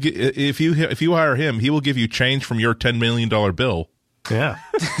 If you hire him, he will give you change from your $10 million bill. Yeah.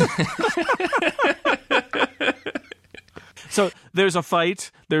 So there's a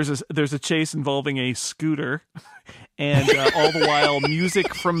fight. There's a chase involving a scooter, and all the while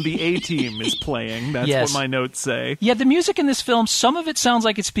music from the A-Team is playing. That's Yes. what my notes say. Yeah, the music in this film, some of it sounds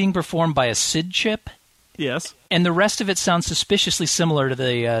like it's being performed by a SID chip, Yes. and the rest of it sounds suspiciously similar to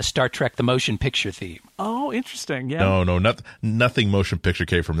the Star Trek The Motion Picture theme. Oh, interesting. Yeah. No, nothing motion picture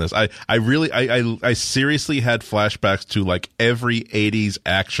came from this. I seriously had flashbacks to like every 80s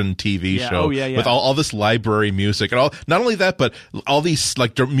action TV Yeah, show oh, yeah. with all this library music and all. Not only that, but all these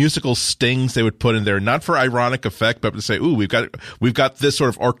like musical stings they would put in there, not for ironic effect, but to say, "Ooh, we've got this sort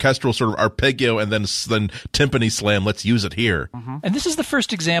of orchestral sort of arpeggio and then timpani slam. Let's use it here." And this is the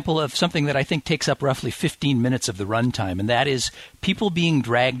first example of something that I think takes up roughly 15 minutes of the runtime, and that is people being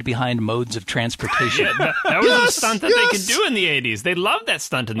dragged behind modes of transportation. That was a Yes, stunt that yes. they could do in the 80s. They loved that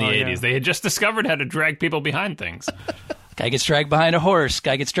stunt in the 80s. yeah. They had just discovered how to drag people behind things. Guy gets dragged behind a horse.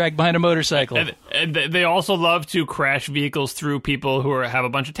 Guy gets dragged behind a motorcycle. And they also love to crash vehicles through people who have a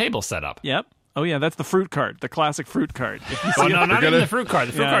bunch of tables set up. Yep. Oh yeah, that's the fruit cart, the classic fruit cart. If you see Well, it- no, not even gonna- the fruit cart.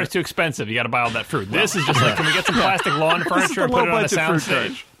 The fruit Yeah. cart is too expensive. You got to buy all that fruit. This is just like, can we get some plastic lawn This is furniture the and put it on a low-budget fruit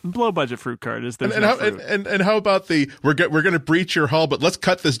cart. soundstage? Low budget fruit cart is there's And, no how, fruit. and how about we're going to breach your hull, but let's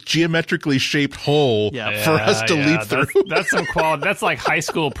cut this geometrically shaped hole for us to leap through. That's some quality. That's like high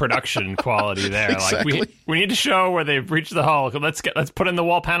school production quality there. Exactly. Like we need to show where they've breached the hull. Let's put in the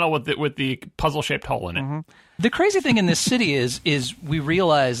wall panel with the puzzle shaped hole in it. Mm-hmm. The crazy thing in this city is we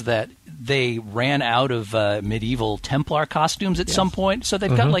realize that they ran out of medieval Templar costumes at some point, so they've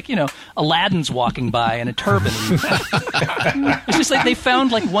got Aladdin's walking by in a turban. It's just like they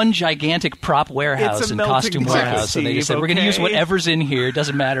found like one gigantic prop warehouse and costume warehouse, and they just said we're going to use whatever's in here. It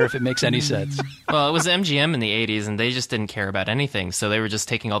doesn't matter if it makes any sense. Well, it was MGM in the 80s, and they just didn't care about anything, so they were just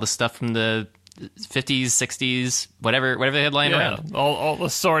taking all the stuff from the 50s, 60s, whatever they had lying around. All the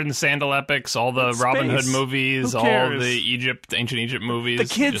sword and sandal epics, all the Robin Hood movies, all the ancient Egypt movies. The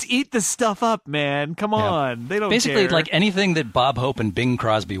kids eat this stuff up, man. Come on. They don't Basically, care. like anything that Bob Hope and Bing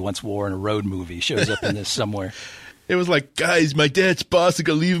Crosby once wore in a road movie shows up in this somewhere. It was like, guys, my dad's boss is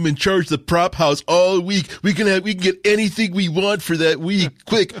gonna leave him in charge of the prop house all week. We can get anything we want for that week.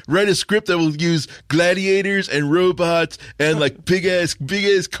 Quick, write a script that will use gladiators and robots and like big ass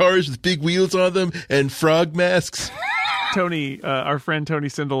cars with big wheels on them and frog masks. Tony, our friend Tony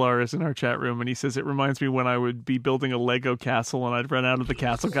Sindelar is in our chat room, and he says it reminds me when I would be building a Lego castle and I'd run out of the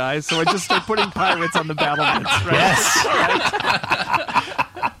castle guys, so I just start putting pirates on the battlements. Right? Yes. All right.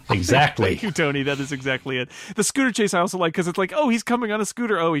 Exactly. Thank you, Tony. That is exactly it. The scooter chase I also like because it's like, oh, he's coming on a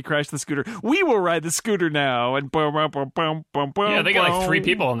scooter. Oh, he crashed the scooter. We will ride the scooter now. And boom, boom, boom, boom, boom, boom. Yeah, they got like 3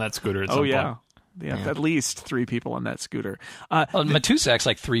 people on that scooter at some point. Yeah, at least 3 people on that scooter. Matusak's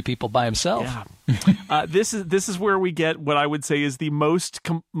like 3 people by himself. Yeah. This is where we get what I would say is the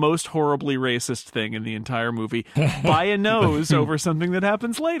most horribly racist thing in the entire movie. By a nose over something that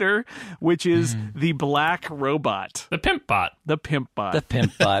happens later, which is the black robot. The pimp bot. The pimp bot. The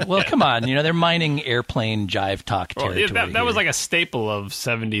pimp bot. Well, come on. They're mining airplane jive talk territory. That was like a staple of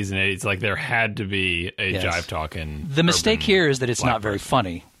 70s and 80s. Like there had to be a jive talk in. The mistake here is that it's not very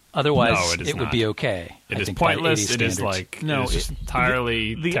funny. Otherwise, no, it would be okay. It is pointless. It is it's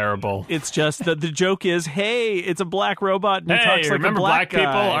entirely terrible. It's just that the joke is, hey, it's a black robot. And he talks like remember a black guy.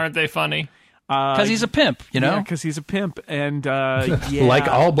 people? Aren't they funny? Because he's a pimp, Yeah, because he's a pimp. And like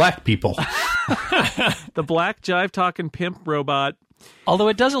all black people. The black jive talking pimp robot. Although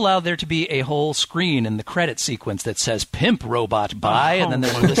it does allow there to be a whole screen in the credit sequence that says "Pimp Robot By," and then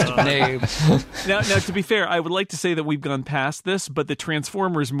there's a list of names. Now, to be fair, I would like to say that we've gone past this, but the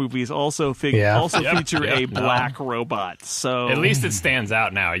Transformers movies also feature a black robot. So at least it stands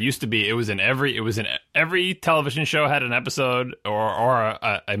out now. It used to be. It was in every television show had an episode or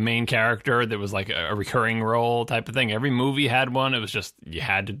a main character that was like a recurring role type of thing. Every movie had one. It was just you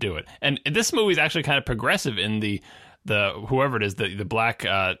had to do it. And this movie is actually kind of progressive in the whoever it is, the black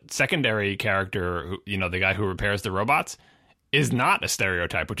secondary character, the guy who repairs the robots, is not a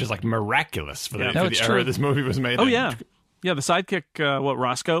stereotype, which is like miraculous for the era this movie was made. Oh yeah, the sidekick,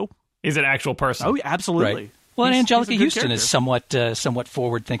 Roscoe, is an actual person. Oh, absolutely. Right. Well, and Angelica Houston is somewhat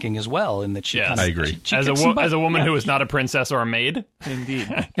forward thinking as well, in that she. I agree. As a woman who is not a princess or a maid. Indeed.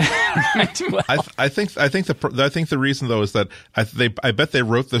 I think the reason though is that I bet they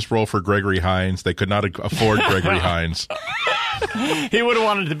wrote this role for Gregory Hines. They could not afford Gregory Hines. He would have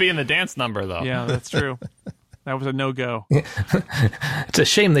wanted to be in the dance number though. Yeah, that's true. That was a no-go. It's a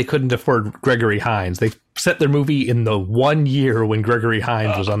shame they couldn't afford Gregory Hines. They set their movie in the 1 year when Gregory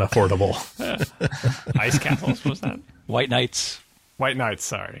Hines was unaffordable. Ice Castles, was that? White Knights. White Knights,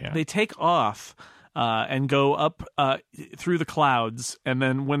 sorry. Yeah. They take off and go up through the clouds, and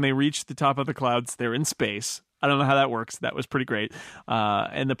then when they reach the top of the clouds, they're in space. I don't know how that works. That was pretty great.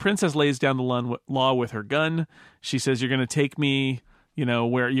 And the princess lays down the law with her gun. She says, "You're going to take me...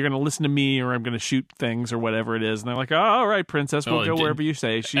 where you're going to listen to me or I'm going to shoot things or whatever it is." And they're like, "Oh, all right, princess, we'll go wherever you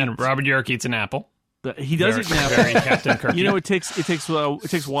say." And Robert Urich eats an apple. He does eat an apple. Very Captain Kirk. It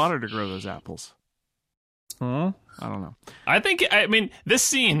takes water to grow those apples. I don't know. I mean, this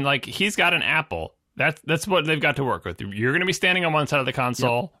scene, like, he's got an apple. That's what they've got to work with. You're going to be standing on one side of the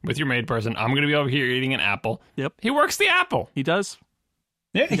console with your maid person. I'm going to be over here eating an apple. Yep. He works the apple. He does.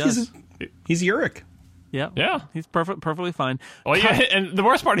 Yeah, he's Urich. Yeah, he's perfectly fine. Well, yeah, and the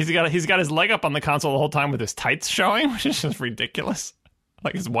worst part is he's got his leg up on the console the whole time with his tights showing, which is just ridiculous.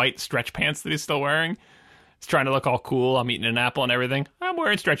 Like his white stretch pants that he's still wearing. He's trying to look all cool. I'm eating an apple and everything. I'm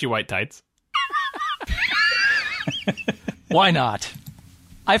wearing stretchy white tights. Why not?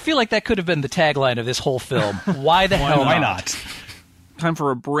 I feel like that could have been the tagline of this whole film. Why the hell not? Time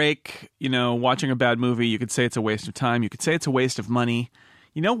for a break. Watching a bad movie, you could say it's a waste of time. You could say it's a waste of money.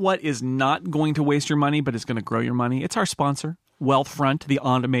 You know what is not going to waste your money, but is going to grow your money? It's our sponsor, Wealthfront, the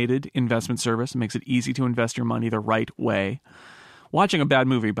automated investment service. It makes it easy to invest your money the right way. Watching a bad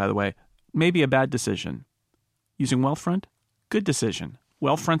movie, by the way, may be a bad decision. Using Wealthfront? Good decision.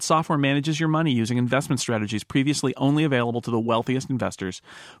 Wealthfront software manages your money using investment strategies previously only available to the wealthiest investors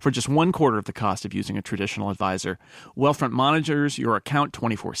for just 1/4 of the cost of using a traditional advisor. Wealthfront monitors your account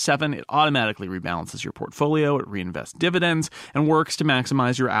 24/7. It automatically rebalances your portfolio, it reinvests dividends, and works to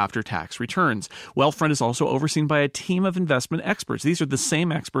maximize your after-tax returns. Wealthfront is also overseen by a team of investment experts. These are the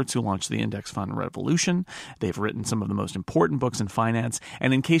same experts who launched the index fund revolution. They've written some of the most important books in finance.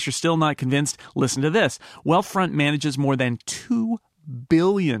 And in case you're still not convinced, listen to this. Wealthfront manages more than $2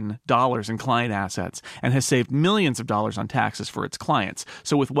 billion in client assets and has saved millions of dollars on taxes for its clients.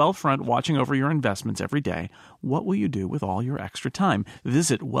 So with Wealthfront watching over your investments every day, what will you do with all your extra time?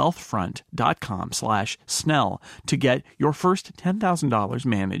 Visit wealthfront.com/Snell to get your first $10,000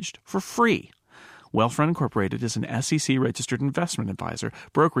 managed for free. Wealthfront Incorporated is an SEC-registered investment advisor.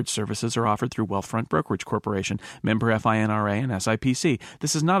 Brokerage services are offered through Wealthfront Brokerage Corporation, member FINRA and SIPC.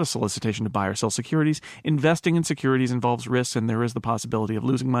 This is not a solicitation to buy or sell securities. Investing in securities involves risks, and there is the possibility of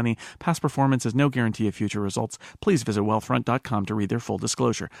losing money. Past performance is no guarantee of future results. Please visit wealthfront.com to read their full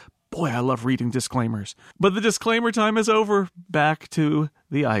disclosure. Boy, I love reading disclaimers. But the disclaimer time is over. Back to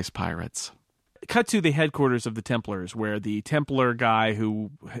the Ice Pirates. Cut to the headquarters of the Templars, where the Templar guy,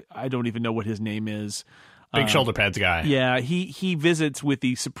 who I don't even know what his name is, Big shoulder pads guy. Yeah, he visits with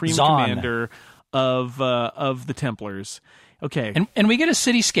the supreme Zahn. commander of the Templars. Okay, And we get a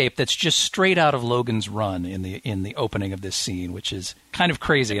cityscape that's just straight out of Logan's Run in the opening of this scene, which is kind of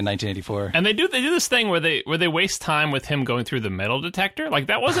crazy in 1984. And they do this thing where they waste time with him going through the metal detector. Like,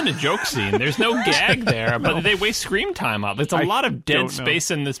 that wasn't a joke scene. There's no gag there, but they waste screen time out. There's a lot of dead space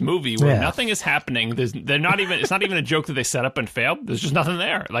in this movie where nothing is happening. It's not even a joke that they set up and failed. There's just nothing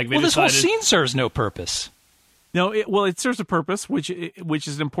there. Like, this whole scene serves no purpose. No, it serves a purpose, which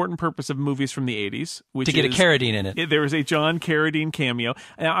is an important purpose of movies from the 80s. Which to get a Carradine in it. There is a John Carradine cameo.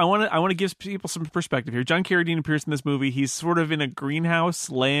 And I want to give people some perspective here. John Carradine appears in this movie. He's sort of in a greenhouse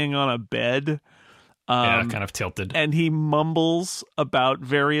laying on a bed. Kind of tilted. And he mumbles about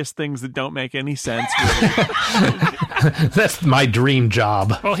various things that don't make any sense. Really. That's my dream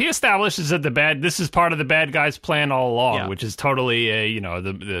job. Well, he establishes that this is part of the bad guy's plan all along, which is totally a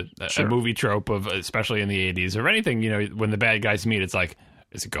movie trope of, especially in the 80s or anything, when the bad guys meet, it's like,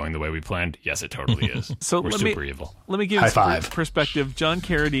 is it going the way we planned? Yes, it totally is. So we're super evil. Let me give you perspective. John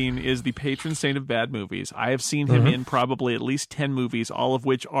Carradine is the patron saint of bad movies. I have seen him in probably at least 10 movies, all of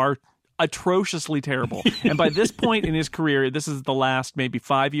which are atrociously terrible. And by this point in his career, this is the last maybe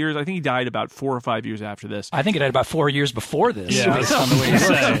 5 years. I think he died about 4 or 5 years after this. I think he died about 4 years before this. Yeah, based on the way you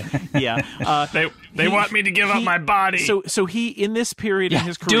say. Yeah. They want me to give up my body. So he, in this period in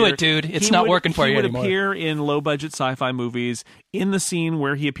his career... Do it, dude. It's not working for you anymore. He would appear in low-budget sci-fi movies in the scene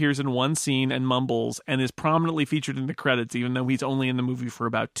where he appears in one scene and mumbles and is prominently featured in the credits, even though he's only in the movie for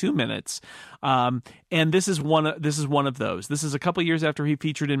about 2 minutes. And this is one of those. This is a couple years after he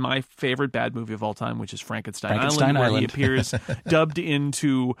featured in my favorite bad movie of all time, which is Frankenstein Island, where he appears dubbed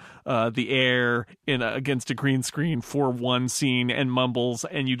into the air against a green screen for one scene and mumbles,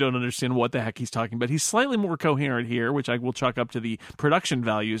 and you don't understand what the heck he's talking about. He's slightly more coherent here, which I will chalk up to the production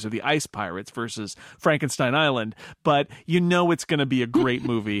values of the Ice Pirates versus Frankenstein Island, but it's going to be a great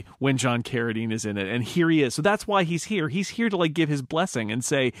movie when John Carradine is in it, and here he is. So that's why he's here. He's here to give his blessing and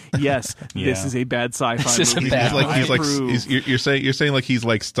say, yes, this is a bad sci-fi movie. You're saying like he's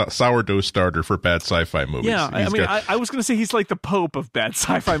like sourdough starter for bad sci-fi movies. Yeah, I was going to say he's like the Pope of bad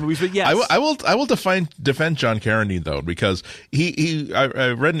sci-fi movies, but yes. I will defend John Carradine though, because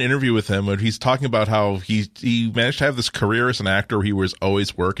I read an interview with him where he's talking about how he managed to have this career as an actor where he was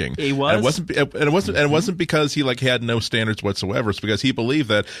always working. He was, and it wasn't because he had no standards whatsoever. It's because he believed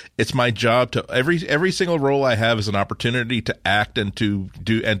that it's my job to every single role I have is an opportunity to act and to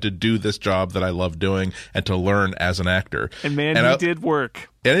do this job that I love doing and to learn as an actor. And he did work.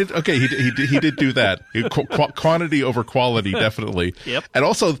 And he did do that. Quantity over quality, definitely. Yep. And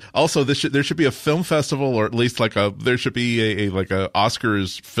also there should be a film festival, or at least there should be a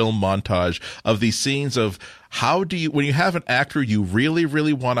Oscars film montage of these scenes of how do you, when you have an actor you really,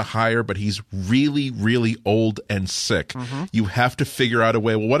 really want to hire, but he's really, really old and sick, you have to figure out a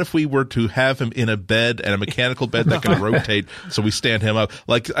way. Well, what if we were to have him in a bed, and a mechanical bed that can rotate, so we stand him up?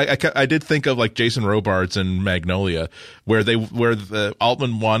 Like I did think of like Jason Robards in Magnolia, where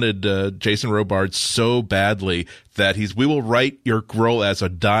Altman wanted Jason Robards so badly that we will write your role as a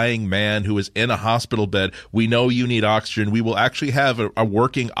dying man who is in a hospital bed. We know you need oxygen. We will actually have a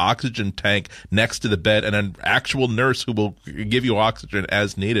working oxygen tank next to the bed, and actual nurse who will give you oxygen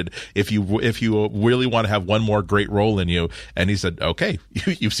as needed if you really want to have one more great role in you. And he said, okay,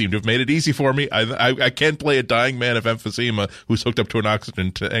 you seem to have made it easy for me. I can't play a dying man of emphysema who's hooked up to an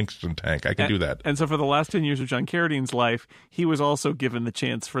oxygen tank. I can do that. And so for the last 10 years of John Carradine's life, he was also given the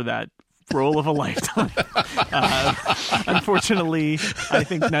chance for that role of a lifetime. Unfortunately, I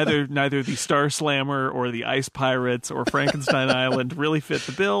think neither the Star Slammer or the Ice Pirates or Frankenstein Island really fit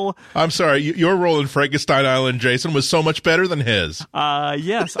the bill. I'm sorry, your role in Frankenstein Island, Jason, was so much better than his.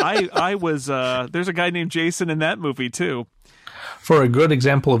 Yes, I was. There's a guy named Jason in that movie too. For a good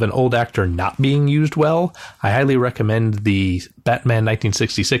example of an old actor not being used well, I highly recommend the Batman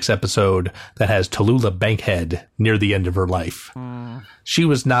 1966 episode that has Tallulah Bankhead near the end of her life. She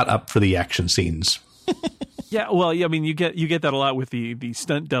was not up for the action scenes. Yeah, well, I mean, you get that a lot with the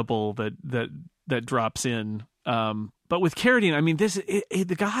stunt double that drops in. But with Carradine, I mean,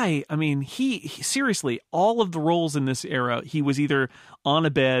 the guy, I mean, he seriously, all of the roles in this era, he was either on a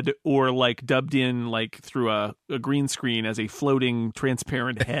bed or like dubbed in like through a green screen as a floating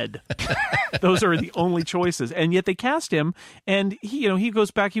transparent head. Those are the only choices. And yet they cast him, and he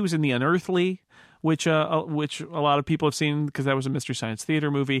goes back, he was in The Unearthly, which a lot of people have seen because that was a Mystery Science Theater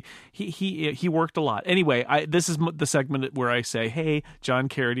movie. He worked a lot. Anyway, this is the segment where I say, hey, John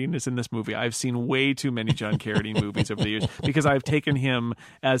Carradine is in this movie. I've seen way too many John Carradine movies over the years because I've taken him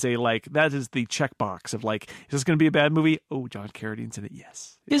as that is the checkbox of like, is this going to be a bad movie? Oh, John Carradine's in it.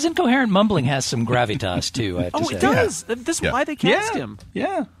 Yes. His incoherent mumbling has some gravitas too, I have to say. It does. Yeah. This is why they cast him.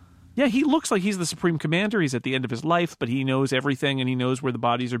 Yeah. Yeah, he looks like he's the Supreme Commander. He's at the end of his life, but he knows everything, and he knows where the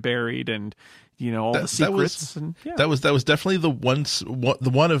bodies are buried, and all the secrets. That was definitely the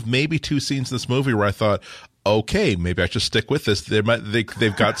one of maybe two scenes in this movie where I thought, okay, maybe I should stick with this.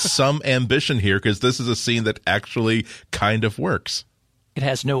 They've got some ambition here because this is a scene that actually kind of works. It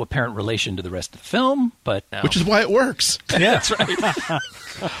has no apparent relation to the rest of the film, but which is why it works. Yeah, that's right.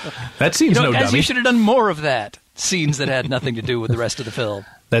 That scene's no dummy. You should have done more of that. Scenes that had nothing to do with the rest of the film.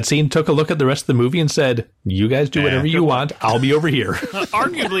 That scene took a look at the rest of the movie and said, you guys do whatever you want. I'll be over here.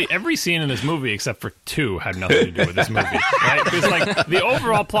 Arguably, every scene in this movie, except for two, had nothing to do with this movie. Right? Because like the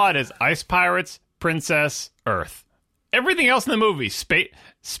overall plot is Ice Pirates, Princess, Earth. Everything else in the movie, space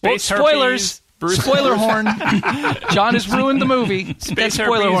spoilers. Herpes, spoiler horn. John has ruined the movie. Space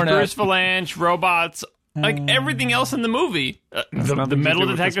spoiler Herpes, horn Bruce Valanche, robots. Like everything else in the movie, the metal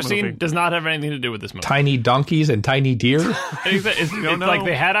detector scene does not have anything to do with this movie. Tiny donkeys and tiny deer. It's like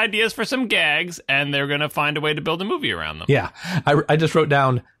they had ideas for some gags, and they're going to find a way to build a movie around them. Yeah, I just wrote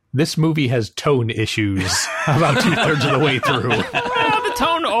down, this movie has tone issues about 2/3 of the way through. Well, the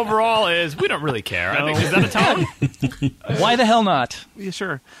tone overall is, we don't really care. I think, is that a tone? Why the hell not? Yeah,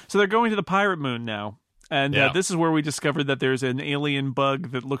 sure. So they're going to the pirate moon now. And this is where we discovered that there's an alien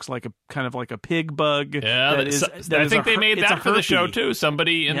bug that looks like a pig bug. Yeah, I think they made that for the show too.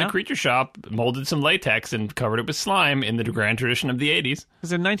 Somebody in the creature shop molded some latex and covered it with slime in the grand tradition of the 80s.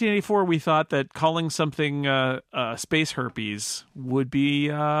 Because in 1984, we thought that calling something space herpes would be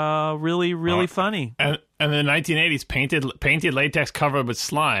really, really funny. And in the 1980s, painted latex covered with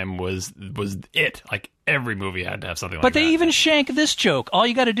slime was it. Like every movie had to have something like that. But they even shank this joke. All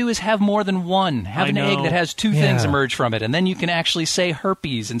you got to do is have more than one. Have an egg that has two things emerge from it, and then you can actually say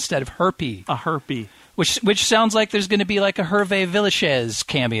herpes instead of herpe. A herpe. Which sounds like there's going to be like a Hervé Villachez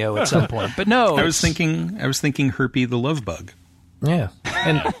cameo at some point. But no. I was thinking Herpy the love bug. Yeah.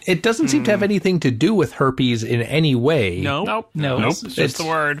 And it doesn't seem to have anything to do with herpes in any way. Nope. It's just the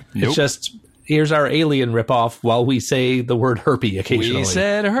word. It's just, here's our alien ripoff while we say the word herpy occasionally. We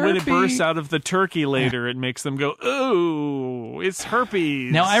said herpy. When it bursts out of the turkey later, it makes them go, ooh, it's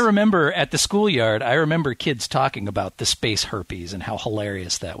herpes. Now, I remember at the schoolyard, kids talking about the space herpes and how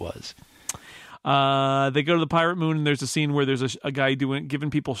hilarious that was. They go to the pirate moon, and there's a scene where there's a guy giving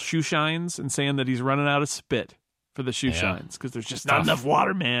people shoe shines and saying that he's running out of spit for the shoe shines because there's just not enough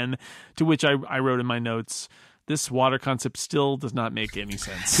water, man. To which I wrote in my notes, this water concept still does not make any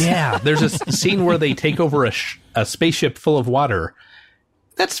sense. Yeah, there's a scene where they take over a spaceship full of water.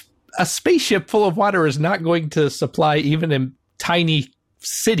 That's a spaceship full of water is not going to supply even a tiny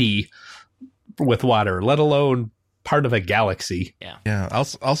city with water, let alone part of a galaxy. Yeah.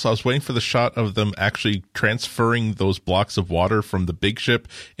 Also, I was waiting for the shot of them actually transferring those blocks of water from the big ship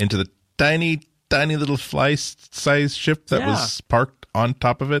into the tiny little fly-sized ship that was parked on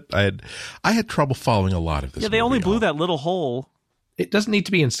top of it. I had trouble following a lot of this. Yeah, they only blew that little hole. It doesn't need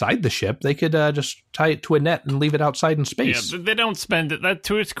to be inside the ship. They could just tie it to a net and leave it outside in space. Yeah, they don't spend that.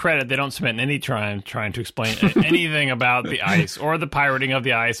 To its credit, they don't spend any time trying to explain anything about the ice or the pirating of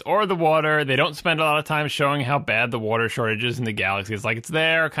the ice or the water. They don't spend a lot of time showing how bad the water shortage is in the galaxy. It's like it's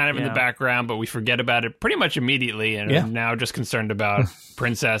there, kind of in the background, but we forget about it pretty much immediately, and are now just concerned about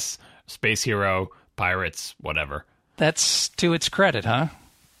princess, space hero, pirates, whatever. That's to its credit, huh?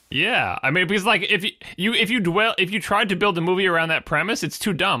 Yeah, I mean, because like if you tried to build a movie around that premise, it's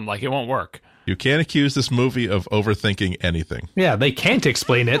too dumb. Like it won't work. You can't accuse this movie of overthinking anything. Yeah, they can't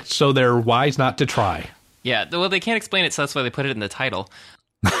explain it, so they're wise not to try. Yeah, well, they can't explain it, so that's why they put it in the title.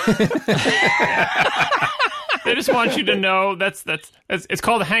 They just want you to know that's it's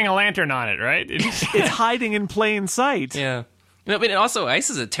called hang a lantern on it, right? It's hiding in plain sight. Yeah. No, but also, ice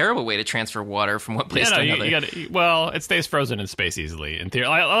is a terrible way to transfer water from one place to another. Well, it stays frozen in space easily. In theory,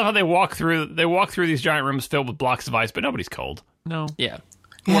 I love how they walk through these giant rooms filled with blocks of ice, but nobody's cold. No. Yeah.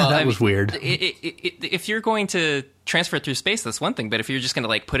 Yeah, well, that was weird. If you're going to transfer it through space, that's one thing. But if you're just going to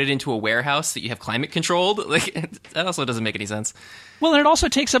like put it into a warehouse that you have climate controlled, like that also doesn't make any sense. Well, and it also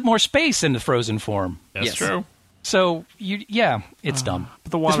takes up more space in the frozen form. That's true. So it's dumb.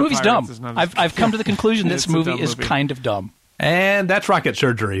 The this movie's dumb. I've I've come to the conclusion this movie is kind of dumb. And that's Rocket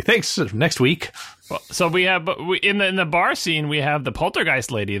Surgery. Thanks. Next week. Well, so we have in the bar scene, we have the poltergeist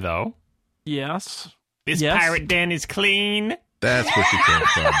lady, though. Yes. This pirate den is clean. That's where she came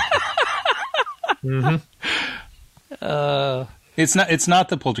from. It's not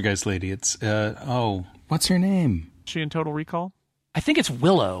the poltergeist lady. It's what's her name? Is she in Total Recall? I think it's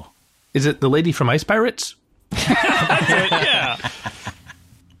Willow. Is it the lady from Ice Pirates? That's it, yeah.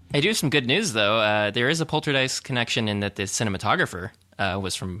 I do have some good news, though. There is a poltergeist connection in that the cinematographer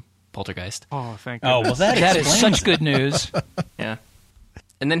was from Poltergeist. Oh, thank you. Oh, well, That is such good news. Yeah.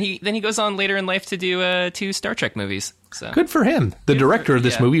 And then he goes on later in life to do 2 Star Trek movies. So Good for him. The director of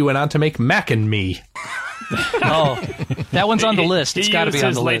this movie went on to make Mac and Me. Oh, that one's on the list. It's got to be on the He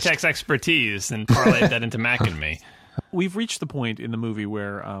used list. his latex expertise and parlayed that into Mac and Me. We've reached the point in the movie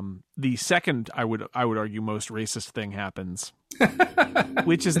where the second, I would argue, most racist thing happens,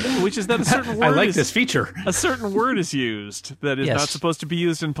 which is that a certain word. I like this feature. A certain word is used that is not supposed to be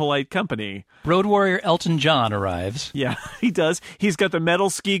used in polite company. Road Warrior Elton John arrives. Yeah, he does. He's got the metal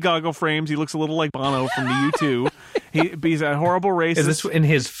ski goggle frames. He looks a little like Bono from the U2. He's a horrible racist. Is this in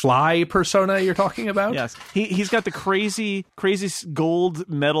his fly persona you're talking about? Yes. He's got the crazy gold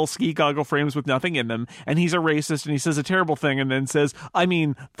metal ski goggle frames with nothing in them, and he's a racist, and he says a terrible thing, and then says, "I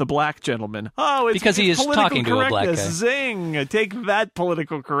mean, the black gentleman." Oh, it's because he is talking to a black guy. Zing! Take that,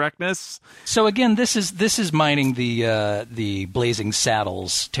 political correctness. So again, this is mining the Blazing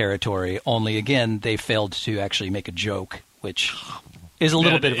Saddles territory. Only again, they failed to actually make a joke, which is a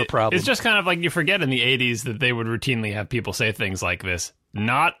little bit of a problem. It's just kind of like you forget in the 80s that they would routinely have people say things like this,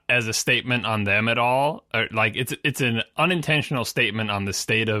 not as a statement on them at all. Like it's an unintentional statement on the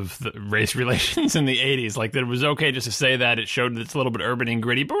state of the race relations in the 80s. Like that it was okay just to say that. It showed that it's a little bit urban and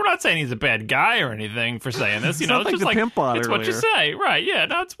gritty, but we're not saying he's a bad guy or anything for saying this. You know, it's just like pimp bot it's what you say, right? Yeah,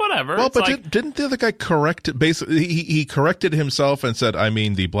 no, it's whatever. Well, it's but like, didn't the other guy correct it? Basically, he corrected himself and said, "I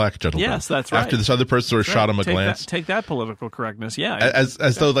mean, the black gentleman." Yes, that's right. After this other person sort of shot him a glance. Take that political correctness. Yeah, as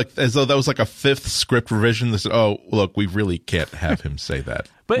though that was like a 5th script revision that said, "Oh, look, we really can't have him say that."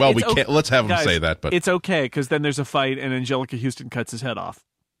 But well, we can't. Let's have him say that. But it's okay because then there's a fight and Angelica Houston cuts his head off.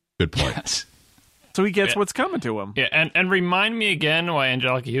 Good point. Yes. So he gets what's coming to him. Yeah, and remind me again why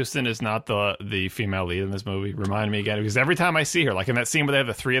Angelica Houston is not the female lead in this movie. Remind me again, because every time I see her, like in that scene where they have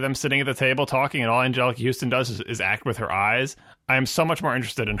the 3 of them sitting at the table talking, and all Angelica Houston does is act with her eyes, I am so much more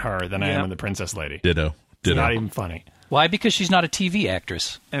interested in her than I am in the princess lady. Ditto. It's not even funny. Why? Because she's not a TV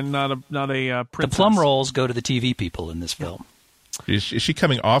actress, and not a princess. The plum rolls go to the TV people in this film. Is she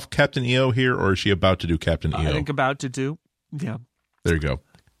coming off Captain EO here, or is she about to do Captain EO? I think about to do. Yeah. There you go.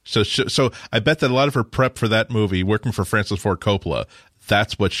 So I bet that a lot of her prep for that movie, working for Francis Ford Coppola,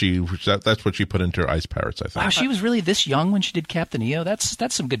 that's what she put into her Ice Pirates, I think. Wow, she was really this young when she did Captain EO?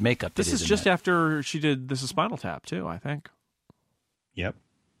 That's some good makeup. This is just after she did This Is Spinal Tap, too, I think. Yep.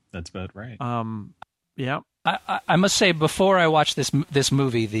 That's about right. Yeah. I must say, before I watched this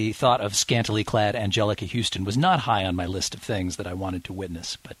movie, the thought of scantily clad Angelica Houston was not high on my list of things that I wanted to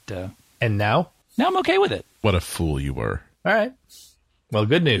witness. But and now I'm okay with it. What a fool you were. All right. Well,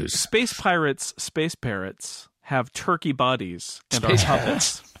 good news. Space parrots have turkey bodies and are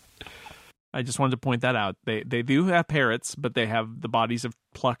puppets. I just wanted to point that out. They do have parrots, but they have the bodies of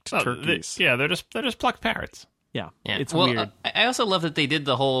plucked turkeys. They're just plucked parrots. Yeah, it's well, weird. I also love that they did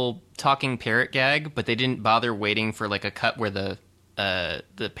the whole talking parrot gag, but they didn't bother waiting for like a cut where the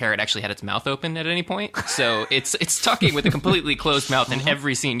the parrot actually had its mouth open at any point. So it's talking with a completely closed mouth in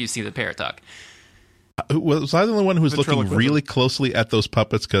every scene you see the parrot talk. Was I the only one who was looking really closely at those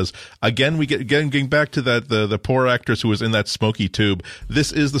puppets? Because again, getting back to that the poor actress who was in that smoky tube.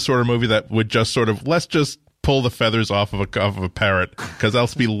 This is the sort of movie that would just sort of let's just pull the feathers off of a parrot, because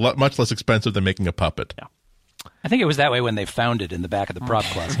that'll be much less expensive than making a puppet. Yeah. I think it was that way when they found it in the back of the prop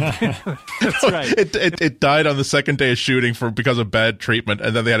closet. That's right. It died on the second day of shooting because of bad treatment,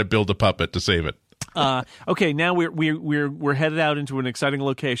 and then they had to build a puppet to save it. Okay, now we're headed out into an exciting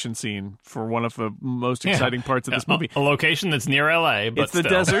location scene for one of the most exciting parts of this movie. A location that's near L.A., but it's the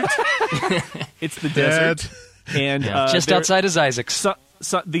still. desert. It's the desert, and just outside of Isaac's.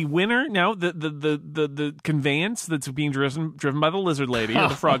 So the winner now, the conveyance that's being driven by the lizard lady or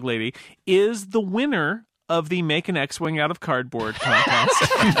the frog lady is the winner of the Make an X-Wing Out of Cardboard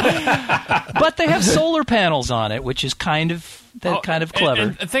contest. But they have solar panels on it, which is kind of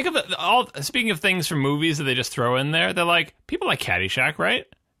clever. And think of it, speaking of things from movies that they just throw in there, they're like, people like Caddyshack, right?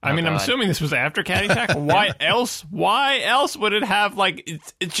 I mean, God. I'm assuming this was after Caddyshack. Why else would it have, like,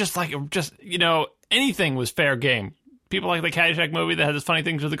 it's just like, anything was fair game. People like the Caddyshack movie that has this funny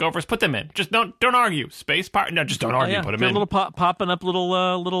things with the gophers. Put them in. Just don't argue. Space part. No, just don't argue. Yeah. Put them They're in. Little popping up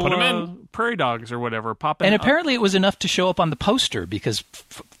little prairie dogs or whatever. And apparently it was enough to show up on the poster, because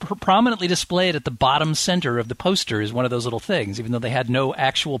prominently displayed at the bottom center of the poster is one of those little things, even though they had no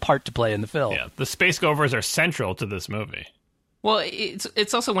actual part to play in the film. Yeah, the space gophers are central to this movie. Well,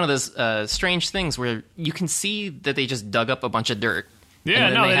 it's also one of those strange things where you can see that they just dug up a bunch of dirt.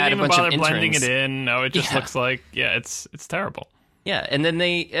 Yeah, no, they didn't even bother blending it in. No, it just looks like, it's terrible. Yeah, and then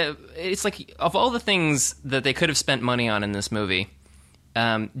it's like, of all the things that they could have spent money on in this movie,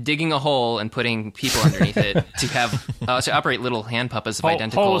 digging a hole and putting people underneath it to operate little hand puppets of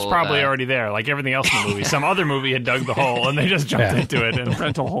identical... Hole was probably already there, like everything else in the movie. Some other movie had dug the hole, and they just jumped into it. And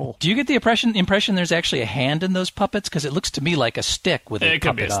rental hole. Do you get the impression there's actually a hand in those puppets? Because it looks to me like a stick with a puppet on it. It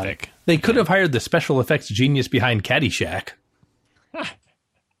could be a stick. They could have hired the special effects genius behind Caddyshack.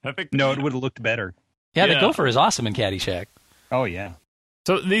 No, it would have looked better. Yeah, the gopher is awesome in Caddyshack. Oh, yeah.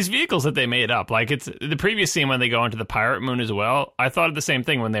 So these vehicles that they made up, like it's the previous scene when they go into the pirate moon as well, I thought of the same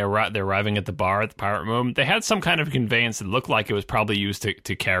thing when they're arriving at the bar at the pirate moon. They had some kind of conveyance that looked like it was probably used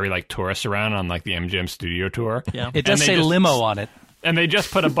to carry like tourists around on like the MGM studio tour. Yeah. It does say limo on it. And they just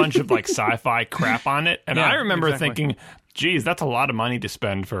put a bunch of like sci-fi crap on it. And I remember thinking, geez, that's a lot of money to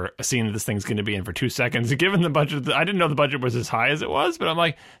spend for a scene that this thing's going to be in for 2 seconds. Given the budget, I didn't know the budget was as high as it was, but I'm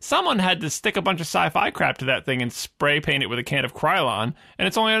like, someone had to stick a bunch of sci-fi crap to that thing and spray paint it with a can of Krylon, and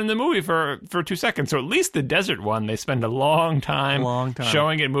it's only in the movie for 2 seconds. So at least the desert one, they spend a long time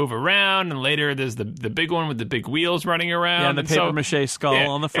showing it move around, and later there's the big one with the big wheels running around. Yeah, and the papier-mâché skull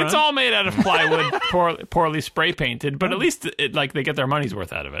on the front. It's all made out of plywood, poorly spray painted, but at least they get their money's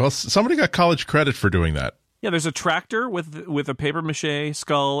worth out of it. Well, somebody got college credit for doing that. Yeah, there's a tractor with a papier-mâché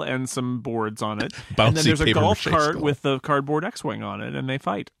skull and some boards on it. Bouncy and then there's a golf cart skull with the cardboard X-Wing on it, and they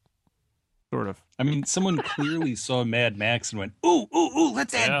fight. Sort of. I mean, someone clearly saw Mad Max and went, ooh,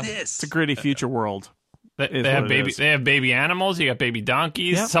 let's add this. It's a gritty future world. They have baby animals. You got baby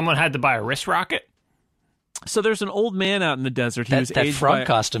donkeys. Yep. Someone had to buy a wrist rocket. So there's an old man out in the desert. That frog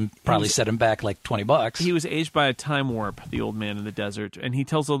costume probably set him back like $20. He was aged by a time warp, the old man in the desert, and he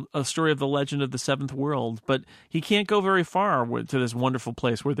tells a story of the legend of the seventh world, but he can't go very far to this wonderful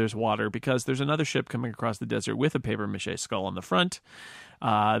place where there's water, because there's another ship coming across the desert with a papier-mâché skull on the front.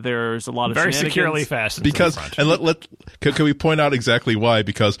 There's a lot of very securely fastened because, to the front. And can we point out exactly why?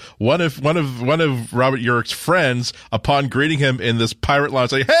 Because one of Robert Urich's friends, upon greeting him in this pirate lounge,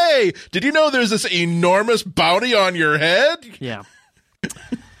 say, "Hey, did you know there's this enormous bounty on your head?" Yeah.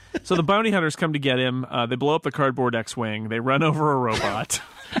 So the bounty hunters come to get him. They blow up the cardboard X-wing. They run over a robot.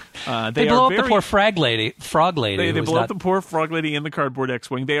 They blow up the poor frog lady. They blow up the poor frog lady in the cardboard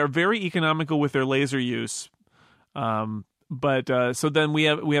X-wing. They are very economical with their laser use. But so then we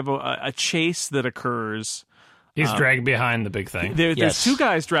have a chase that occurs. He's dragged behind the big thing. There's two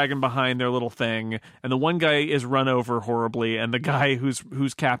guys dragging behind their little thing, and the one guy is run over horribly, and the guy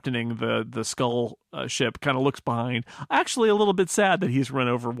who's captaining the skull ship kind of looks behind, actually a little bit sad that he's run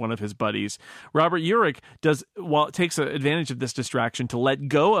over one of his buddies. Robert Urich takes advantage of this distraction to let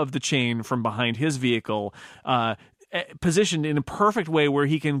go of the chain from behind his vehicle, positioned in a perfect way where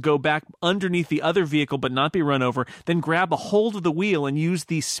he can go back underneath the other vehicle but not be run over, then grab a hold of the wheel and use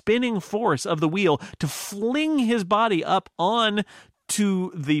the spinning force of the wheel to fling his body up on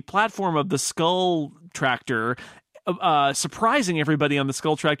to the platform of the skull tractor, surprising everybody on the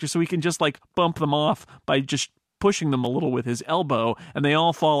skull tractor, so he can just like bump them off by just pushing them a little with his elbow, and they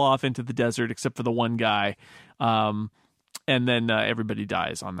all fall off into the desert except for the one guy. and then everybody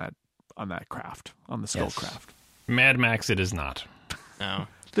dies on that craft, on the skull craft. Mad Max, it is not. No.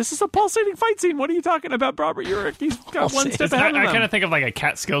 This is a pulsating fight scene. What are you talking about, Robert Urich? He's got one step ahead of I them. kind of think of like a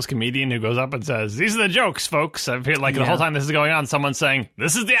Catskills comedian who goes up and says, "These are the jokes, folks." I feel like the whole time this is going on, someone's saying,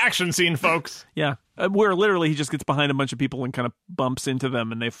 "This is the action scene, folks." Yeah, where literally he just gets behind a bunch of people and kind of bumps into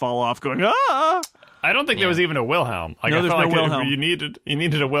them, and they fall off, going "Ah!" I don't think there was even a Wilhelm. Like, No, I there's felt no like Wilhelm. You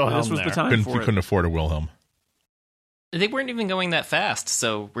needed a Wilhelm. This was there. the time You for it. couldn't afford a Wilhelm. They weren't even going that fast,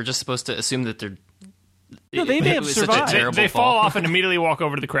 so we're just supposed to assume that they're. No, they may it have was such a survived. terrible They fall fall. off and immediately walk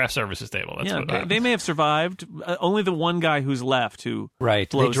over to the craft services table. That's what Yeah, happens. they may have survived. Only the one guy who's left who Right.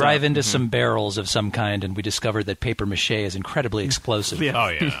 They blows drive up. into some barrels of some kind, and we discovered that paper mache is incredibly explosive. Yeah. Oh,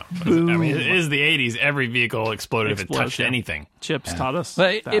 yeah. No. I mean, it is the 80s. Every vehicle exploded if it Explodes, touched yeah. anything. Chips taught us.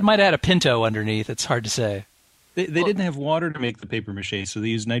 But that. it might have had a Pinto underneath. It's hard to say. They didn't have water to make the paper mache, so they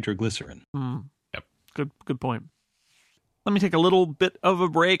used nitroglycerin. Good point. Let me take a little bit of a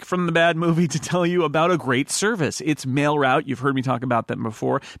break from the bad movie to tell you about a great service. It's MailRoute. You've heard me talk about that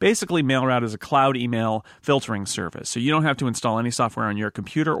before. Basically, MailRoute is a cloud email filtering service. So you don't have to install any software on your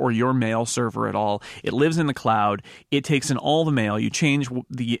computer or your mail server at all. It lives in the cloud. It takes in all the mail. You change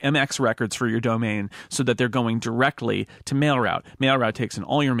the MX records for your domain so that they're going directly to MailRoute. MailRoute takes in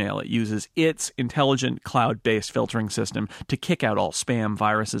all your mail. It uses its intelligent cloud-based filtering system to kick out all spam,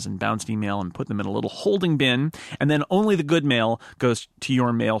 viruses, and bounced email and put them in a little holding bin. And then only the good mail goes to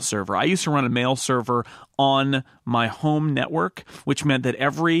your mail server. I used to run a mail server on my home network, which meant that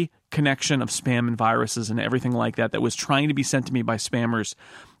every connection of spam and viruses and everything like that was trying to be sent to me by spammers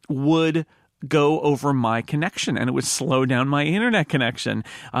would go over my connection, and it would slow down my internet connection.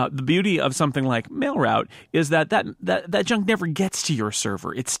 The beauty of something like MailRoute is that junk never gets to your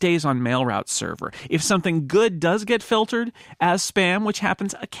server. It stays on MailRoute's server. If something good does get filtered as spam, which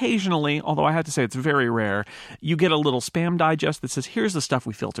happens occasionally, although I have to say it's very rare, you get a little spam digest that says, here's the stuff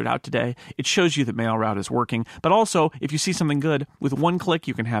we filtered out today. It shows you that MailRoute is working. But also, if you see something good, with one click,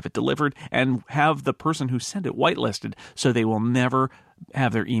 you can have it delivered and have the person who sent it whitelisted so they will never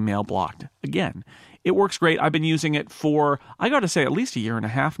have their email blocked again. It works great. I've been using it for, I got to say, at least a year and a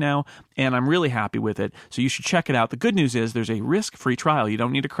half now, and I'm really happy with it. So you should check it out. The good news is there's a risk-free trial. You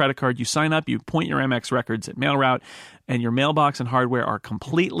don't need a credit card. You sign up, you point your MX records at MailRoute, and your mailbox and hardware are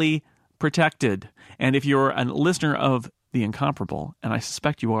completely protected. And if you're a listener of The Incomparable, and I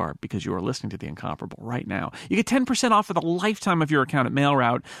suspect you are because you are listening to The Incomparable right now, you get 10% off for the lifetime of your account at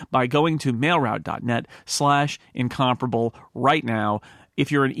MailRoute by going to mailroute.net/incomparable right now. If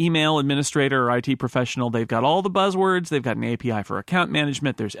you're an email administrator or IT professional, they've got all the buzzwords. They've got an API for account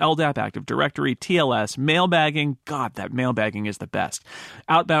management. There's LDAP, Active Directory, TLS, mailbagging. God, that mailbagging is the best.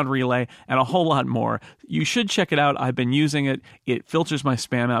 Outbound relay, and a whole lot more. You should check it out. I've been using it. It filters my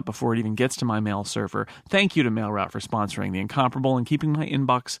spam out before it even gets to my mail server. Thank you to MailRoute for sponsoring The Incomparable and keeping my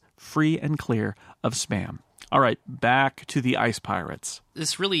inbox free and clear of spam. All right, back to the Ice Pirates.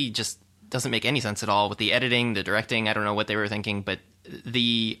 This really just doesn't make any sense at all with the editing, the directing. I don't know what they were thinking, but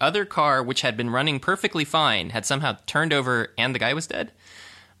the other car, which had been running perfectly fine, had somehow turned over and the guy was dead.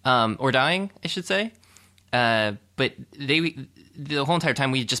 Or dying, I should say. But the whole entire time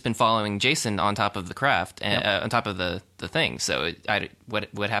we'd just been following Jason on top of the craft, on top of the thing. So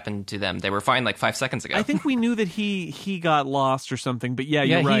what happened to them? They were fine like 5 seconds ago. I think we knew that he got lost or something, but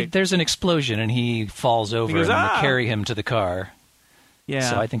you're right. There's an explosion and he falls over, goes, and "Ah!" they carry him to the car. Yeah.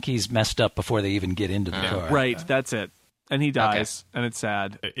 So I think he's messed up before they even get into the car. Right, that's it. And he dies, and it's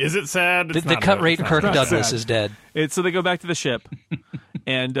sad. Is it sad? It's The not cut sad. rate It's Kirk not Douglas sad. is dead. So they go back to the ship.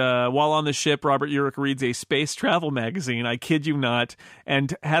 And while on the ship, Robert Urich reads a space travel magazine, I kid you not,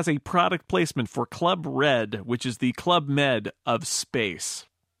 and has a product placement for Club Red, which is the Club Med of space.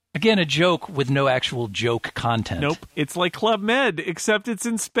 Again, a joke with no actual joke content. Nope. It's like Club Med, except it's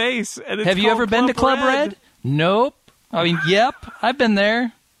in space. And it's Have you called ever been to Club Red? Nope. I mean, yep, I've been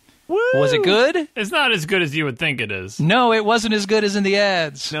there. Woo! Was it good? It's not as good as you would think it is. No, it wasn't as good as in the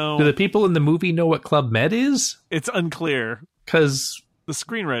ads. No, Do the people in the movie know what Club Med is? it's unclear. Because The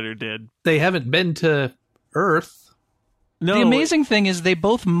screenwriter did. they haven't been to Earth. No, The amazing thing is they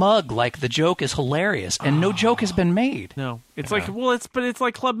both mug like the joke is hilarious, and no joke has been made. No, it's like it's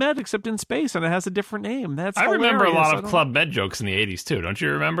like Club Med except in space, and it has a different name. That's I remember a hilarious. lot I of don't- Club Med jokes in the 80s too. Don't you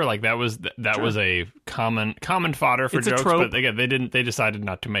remember? Like that was a common fodder for It's a jokes, trope. but again, they decided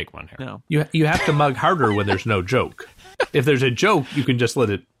not to make one here. No, You have to mug harder when there's no joke. If there's a joke, you can just let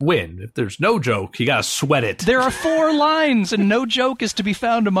it win. If there's no joke, you gotta sweat it. There are 4 lines, and no joke is to be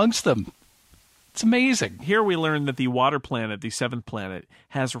found amongst them. It's amazing. here we learn that the water planet, the 7th planet,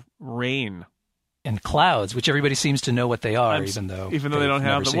 has rain. and clouds, which everybody seems to know what they are, even though they don't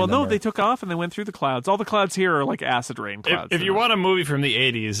have them. Well, no, they took off and they went through the clouds. All the clouds here are like acid rain clouds. If you want a movie from the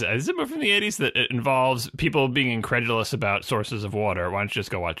 80s, is it a movie from the 80s that involves people being incredulous about sources of water? Why don't you just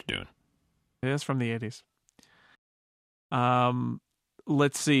go watch Dune? It is from the 80s.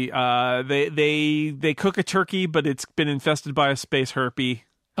 Let's see. They cook a turkey, but it's been infested by a space herpe.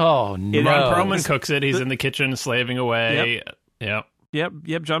 Oh no! Ron Perlman cooks it. He's in the kitchen slaving away. Yep.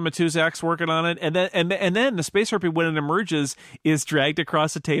 John Matuzak's working on it, and then the space herpe, when it emerges, is dragged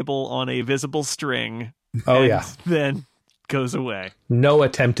across a table on a visible string. Oh yeah. Then goes away. No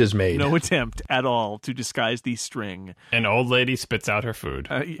attempt is made. No attempt at all to disguise the string. An old lady spits out her food.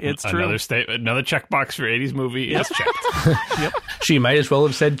 It's true. Another checkbox for 80s movie is checked. Yep. She might as well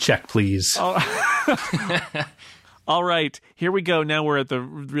have said check, please. All right, here we go. Now we're at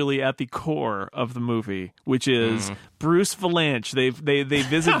the core of the movie, which is Bruce Valanche. They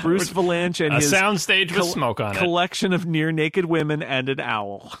visit Bruce Valanche and his soundstage with smoke on it. Collection of near naked women and an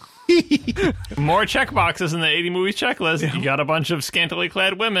owl. More check boxes in the 80 movies checklist. You got a bunch of scantily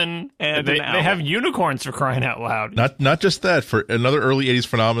clad women, and they have unicorns, for crying out loud. Not just that. For another early 80s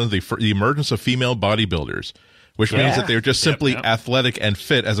phenomenon, the emergence of female bodybuilders. Which means that they're just simply athletic and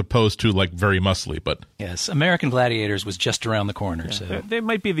fit as opposed to like very muscly. But yes, American Gladiators was just around the corner. Yeah. So they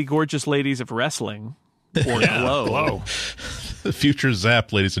might be the gorgeous ladies of wrestling or Glow. The future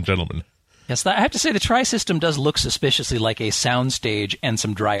Zap, ladies and gentlemen. Yes, I have to say the tri-system does look suspiciously like a soundstage and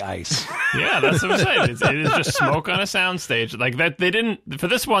some dry ice. Yeah, that's what I'm saying. It is just smoke on a soundstage. Like that, they didn't for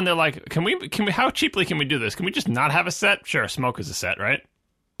this one. They're like, can we? How cheaply can we do this? Can we just not have a set? Sure, smoke is a set, right?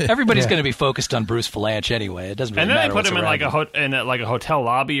 Everybody's going to be focused on Bruce Valanche anyway. It doesn't really matter. And then they put him in like a hotel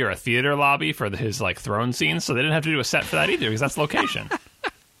lobby or a theater lobby for his like throne scenes, so they didn't have to do a set for that either because that's location.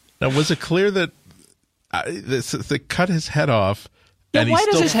 Now, was it clear that they cut his head off? Yeah, why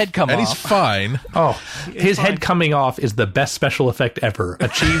does his head come off? And he's fine. Oh, his head coming off is the best special effect ever,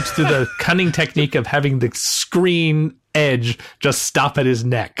 achieved through the cunning technique of having the screen edge just stop at his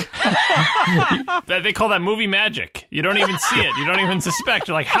neck. They call that movie magic. You don't even see it. You don't even suspect.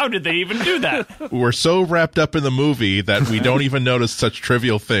 You're like, how did they even do that? We're so wrapped up in the movie that we don't even notice such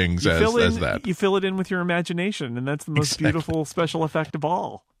trivial things as that. You fill it in with your imagination, and that's the most beautiful special effect of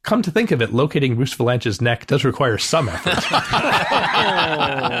all. Come to think of it, locating Bruce Valanche's neck does require some effort.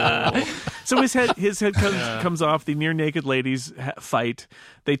 So his head comes off. The near naked ladies fight.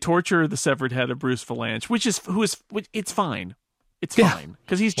 They torture the severed head of Bruce Valanche, it's fine. It's fine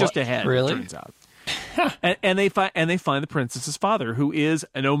because he's just a head. Really? It turns out. and they find the princess's father, who is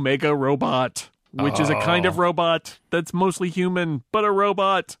an Omega robot. Which is a kind of robot that's mostly human, but a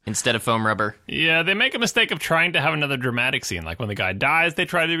robot. Instead of foam rubber. Yeah, they make a mistake of trying to have another dramatic scene. Like when the guy dies, they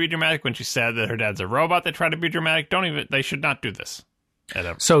try to be dramatic. When she said that her dad's a robot, they try to be dramatic. They should not do this.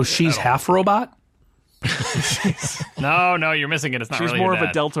 So she's half robot? No, you're missing it. It's not She's really more your of dad.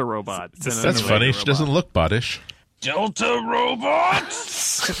 a Delta robot. That's funny. She doesn't look bottish. Delta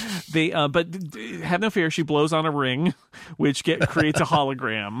robots. But have no fear. She blows on a ring, which creates a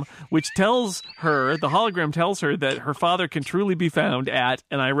hologram, which tells her, the hologram tells her that her father can truly be found at,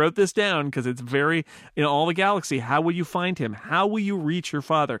 and I wrote this down because it's very, in all the galaxy. How will you find him? How will you reach your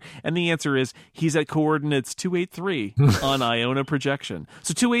father? And the answer is he's at coordinates 283 on Iona projection.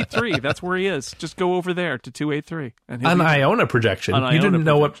 So 283, that's where he is. Just go over there to 283. An Iona projection. You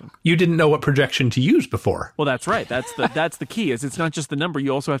didn't know what projection to use before. Well, that's right. That's the key. Is it's not just the number.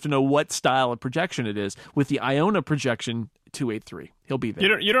 You also have to know what style of projection it is. With the Iona projection, 283, he'll be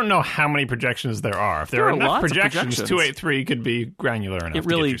there. You don't know how many projections there are. If there are enough projections, 283 could be granular enough to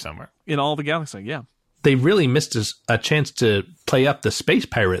get you somewhere. In all the galaxy, yeah. They really missed a chance to play up the space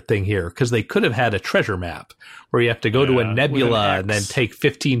pirate thing here, because they could have had a treasure map where you have to go to a nebula and then take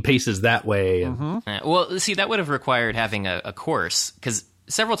 15 paces that way. And... Well, see, that would have required having a course, because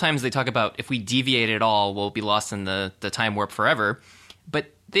several times they talk about if we deviate at all, we'll be lost in the time warp forever.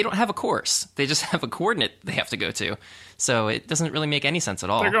 But they don't have a course. They just have a coordinate they have to go to. So it doesn't really make any sense at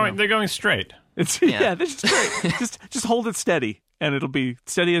all. They're going straight. They're just straight. just hold it steady, and it'll be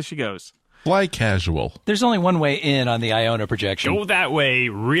steady as she goes. Fly casual. There's only one way in on the Iona projection. Go that way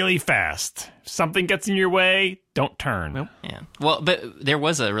really fast. If something gets in your way, don't turn. Nope. Yeah. Well, but there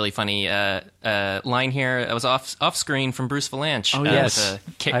was a really funny line here. It was off screen from Bruce Valanche. Oh, yes.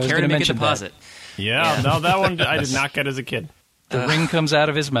 Care to make a deposit. Yeah, no, that one I did not get as a kid. The ring comes out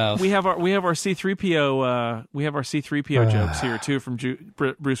of his mouth. We have our C-3PO jokes here too from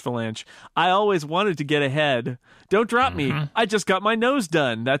Bruce Valanche. I always wanted to get ahead. Don't drop me. I just got my nose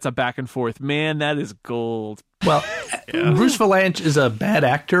done. That's a back and forth. Man, that is gold. Well, Bruce Valanche is a bad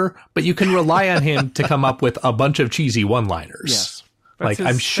actor, but you can rely on him to come up with a bunch of cheesy one-liners. Yes. Like,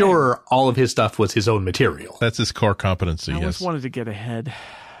 I'm sure all of his stuff was his own material. That's his core competency. I yes. always wanted to get ahead.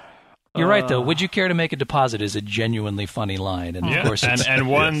 You're right, though. Would you care to make a deposit is a genuinely funny line. And of course, and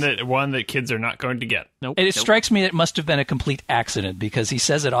one that kids are not going to get. Nope. It strikes me it must have been a complete accident because he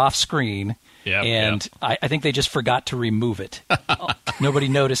says it off screen, and I think they just forgot to remove it. Nobody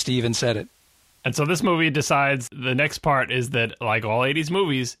noticed he even said it. And so this movie decides the next part is that, like all 80s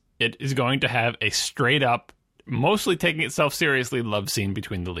movies, it is going to have a straight-up, mostly taking itself seriously love scene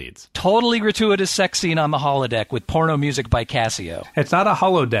between the leads. Totally gratuitous sex scene on the holodeck with porno music by Casio. It's not a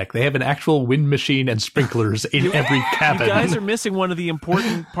holodeck. They have an actual wind machine and sprinklers in every cabin. You guys are missing one of the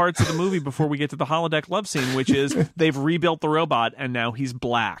important parts of the movie before we get to the holodeck love scene, which is they've rebuilt the robot and now he's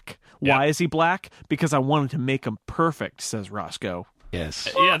black. Why is he black? Because I wanted to make him perfect, says Roscoe. Yes.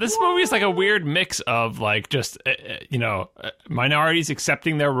 Yeah, this movie is like a weird mix of like just minorities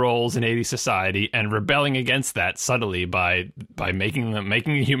accepting their roles in 80s society and rebelling against that subtly by making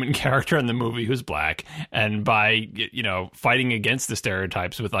a human character in the movie who's black, and by fighting against the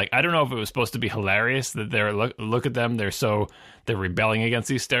stereotypes with, like, I don't know if it was supposed to be hilarious that they're look at them, they're rebelling against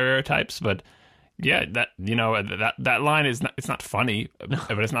these stereotypes, but yeah, that line is not, it's not funny,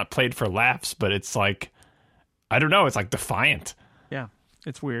 but it's not played for laughs, but it's like, I don't know, it's like defiant. Yeah,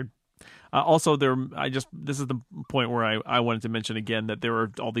 it's weird. Also, this is the point where I wanted to mention again that there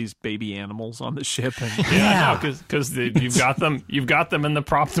are all these baby animals on the ship. And because you've got them in the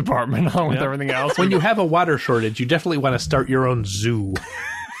prop department along with everything else. When you have a water shortage, you definitely want to start your own zoo.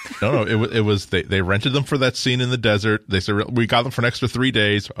 No, it was they rented them for that scene in the desert. They said, we got them for an extra 3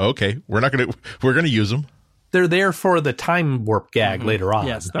 days. Okay, we're gonna use them. They're there for the time warp gag later on.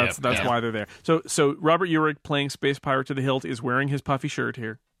 Yes, that's why they're there. So Robert Urich, playing Space Pirate to the hilt, is wearing his puffy shirt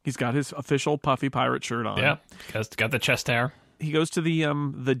here. He's got his official puffy pirate shirt on. Yeah, got the chest hair. He goes to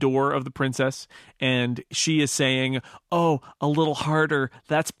the door of the princess, and she is saying, "Oh, a little harder.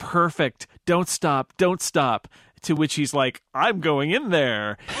 That's perfect. Don't stop. Don't stop." To which he's like, "I'm going in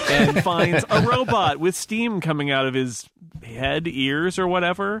there," and finds a robot with steam coming out of his head, ears, or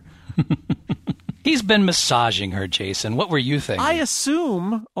whatever. He's been massaging her, Jason. What were you thinking? I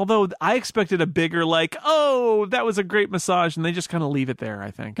assume, although I expected a bigger, like, oh, that was a great massage, and they just kind of leave it there,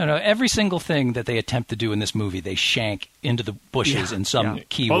 I think. No, every single thing that they attempt to do in this movie, they shank into the bushes in some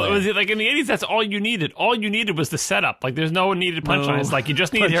key way. Well, like in the 80s, that's all you needed. All you needed was the setup. Like, there's no needed punchline. It's like, you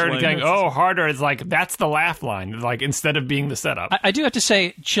just need her to going, oh, harder. It's like, that's the laugh line, like, instead of being the setup. I do have to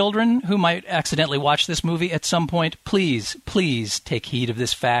say, children who might accidentally watch this movie at some point, please take heed of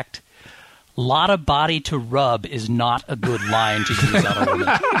this fact. Lot of body to rub is not a good line to use on a woman.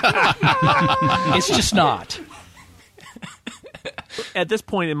 It's just not. At this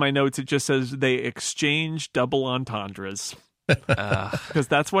point in my notes, it just says they exchange double entendres. Because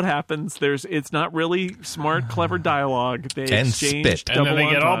that's what happens. It's not really smart, clever dialogue. They exchange double entendres. And then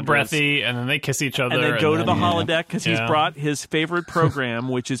they get all breathy, and then they kiss each other. And they go to the holodeck because he's brought his favorite program,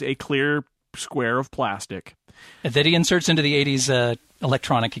 which is a clear square of plastic. That he inserts into the 80s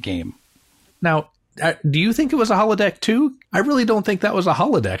electronic game. Now, do you think it was a holodeck too? I really don't think that was a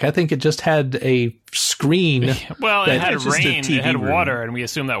holodeck. I think it just had a screen. Well, it had rain, it had water, and we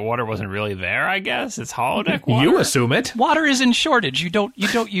assume that water wasn't really there, I guess. It's holodeck water. You assume it. Water is in shortage. You don't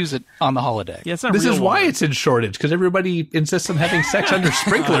use it on the holodeck. Yeah, it's not this real is why water. it's in shortage, because everybody insists on having sex under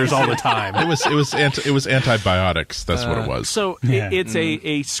sprinklers all the time. It was antibiotics. That's what it was. So it's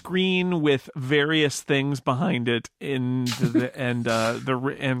a screen with various things behind it and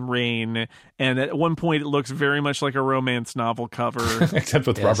rain. And at one point, it looks very much like a romance novel cover, except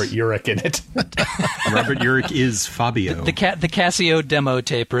with Robert Urich in it. Robert Urich is Fabio. The Casio demo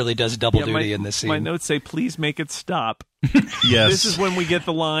tape really does double duty in this scene. My notes say, "Please make it stop." Yes, this is when we get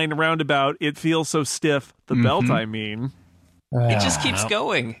the line roundabout. It feels so stiff. The belt, I mean. It just keeps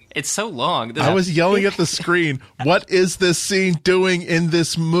going. It's so long. I was yelling at the screen, what is this scene doing in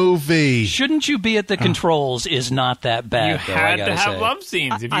this movie? Shouldn't you be at the controls is not that bad. You had to have love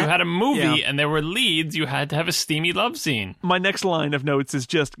scenes. If you had a movie and there were leads, you had to have a steamy love scene. My next line of notes is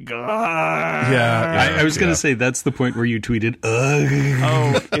just, I was going to say, that's the point where you tweeted, ugh.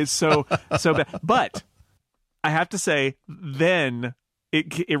 Oh, it's so bad. But I have to say, then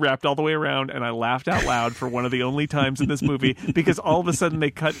it wrapped all the way around, and I laughed out loud for one of the only times in this movie, because all of a sudden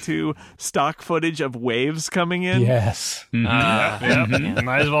they cut to stock footage of waves coming in. Yes. Might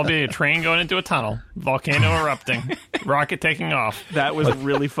as well be a train going into a tunnel, volcano erupting, rocket taking off. That was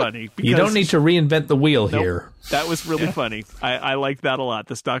really funny. You don't need to reinvent the wheel here. That was really funny. I liked that a lot,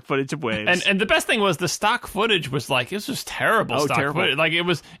 the stock footage of waves. And the best thing was the stock footage was like, it was just terrible footage. Like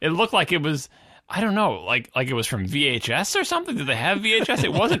it looked like it was, I don't know, like it was from VHS or something. Did they have VHS?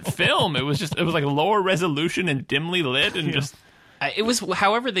 It wasn't film. It was like lower resolution and dimly lit, and It was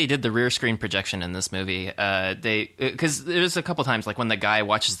however they did the rear screen projection in this movie. Because there's a couple times like when the guy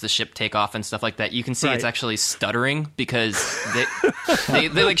watches the ship take off and stuff like that, you can see it's actually stuttering because they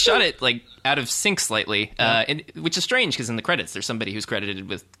like shot it like out of sync slightly, which is strange because in the credits there's somebody who's credited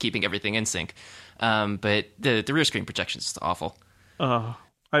with keeping everything in sync. But the rear screen projection is just awful.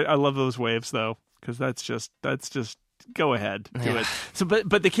 I love those waves though, because that's just go ahead, do it. So,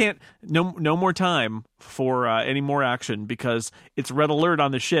 but they can't. No more time for any more action because it's red alert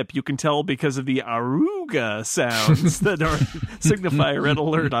on the ship. You can tell because of the aruga sounds that signify red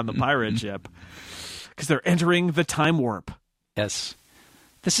alert on the pirate ship because they're entering the time warp. Yes.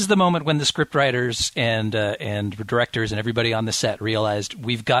 This is the moment when the scriptwriters and directors and everybody on the set realized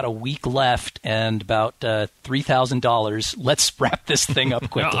we've got a week left and about $3,000. Let's wrap this thing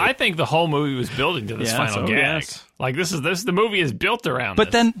up quickly. I think the whole movie was building to this final gag. Yes. Like the movie is built around.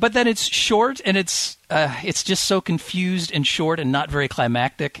 But then it's short and it's just so confused and short and not very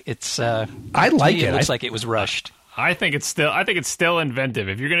climactic. It's I like it. It looks like it was rushed. I think it's still inventive.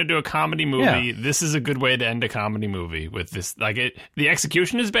 If you're going to do a comedy movie, this is a good way to end a comedy movie with this. The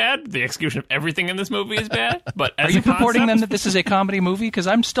execution is bad. The execution of everything in this movie is bad. But as are you purporting then that this is a comedy movie? Because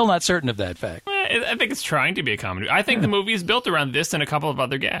I'm still not certain of that fact. I think it's trying to be a comedy. I think the movie is built around this and a couple of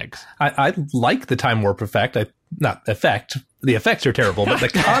other gags. I like the time warp effect. The effects are terrible, but the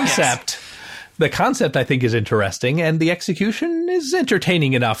concept, the concept I think is interesting, and the execution is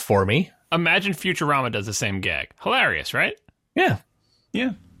entertaining enough for me. Imagine Futurama does the same gag. Hilarious, right? Yeah.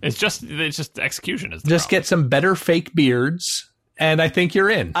 It's just execution is the just problem. Get some better fake beards, and I think you're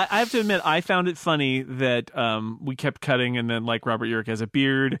in. I have to admit, I found it funny that we kept cutting, and then like Robert Urich has a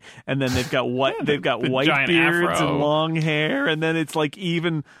beard, and then they've got white beards afro. and long hair, and then it's like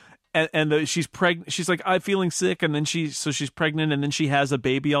even. And she's pregnant. She's like, I'm feeling sick, and then she's pregnant, and then she has a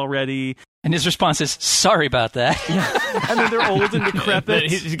baby already. And his response is, "Sorry about that." Yeah. And then they're old and decrepit.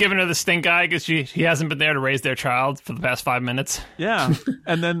 He's giving her the stink eye because he hasn't been there to raise their child for the past 5 minutes. Yeah,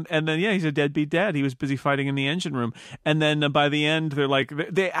 and then he's a deadbeat dad. He was busy fighting in the engine room, and then by the end, they're like,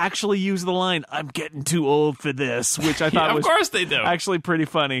 they actually use the line, "I'm getting too old for this," which I thought was, of course they do, actually pretty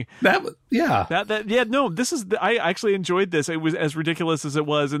funny. I actually enjoyed this. It was as ridiculous as it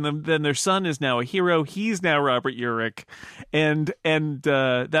was, and then their son is now a hero. He's now Robert Urich, and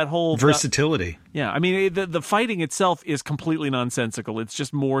that whole versatility. Yeah, I mean the fighting itself is completely nonsensical. It's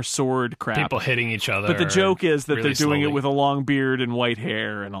just more sword crap. People hitting each other. But the joke is that really they're doing slowly. it with a long beard and white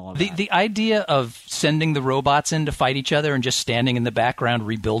hair and all of that. The idea of sending the robots in to fight each other and just standing in the background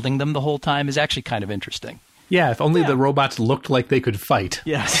rebuilding them the whole time is actually kind of interesting. Yeah, if only the robots looked like they could fight.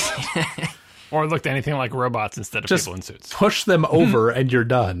 Yes. Or looked anything like robots instead of Just people in suits. Push them over and you're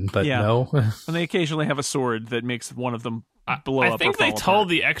done. But no. And they occasionally have a sword that makes one of them blow up. I think they told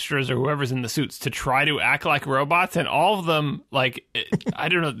the extras or whoever's in the suits to try to act like robots, and all of them, like, I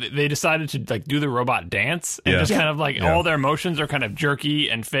don't know, they decided to like do the robot dance, and just kind of like all their motions are kind of jerky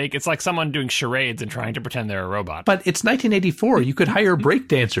and fake. It's like someone doing charades and trying to pretend they're a robot. But it's 1984. You could hire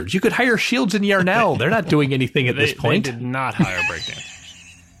breakdancers. You could hire Shields and Yarnell. They're not doing anything at this point. They did not hire breakdancers.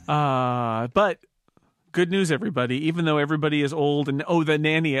 But good news, everybody. Even though everybody is old, and the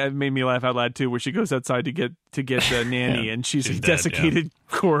nanny made me laugh out loud too, where she goes outside to get the nanny, and she's a desiccated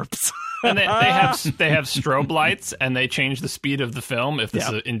corpse. And they have strobe lights, and they change the speed of the film if this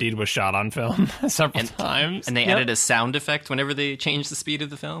indeed was shot on film several times. And they added a sound effect whenever they changed the speed of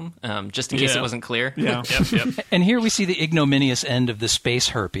the film, just in case it wasn't clear. Yeah. Yep. And here we see the ignominious end of the space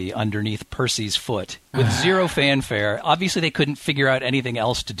herpe underneath Percy's foot with zero fanfare. Obviously, they couldn't figure out anything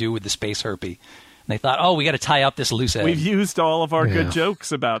else to do with the space herpe. And they thought, we got to tie up this loose end. We've used all of our good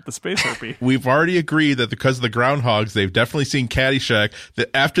jokes about the space herpe. We've already agreed that because of the groundhogs, they've definitely seen Caddyshack,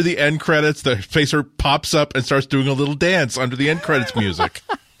 that after the end credits, the space herpe pops up and starts doing a little dance under the end credits music.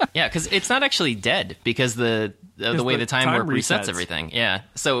 Yeah, because it's not actually dead because the way the time warp resets everything. Yeah,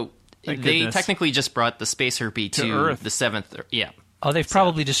 so they technically just brought the space herpe to Earth. The seventh. Yeah. Oh, they've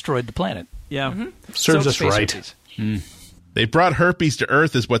probably destroyed the planet. Yeah. Mm-hmm. Serves us right. They brought herpes to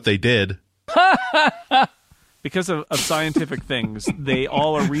Earth is what they did. Because of scientific things, they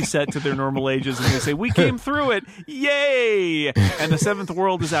all are reset to their normal ages, and they say, "We came through it, yay!" And the seventh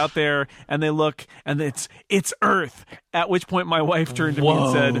world is out there, and they look, and it's Earth. At which point, my wife turned to me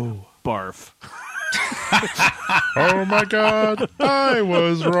and said, "Barf." Oh my God, I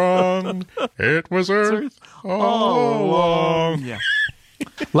was wrong. It was Earth all along. Yeah.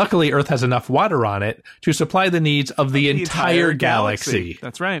 Luckily, Earth has enough water on it to supply the needs of the entire galaxy.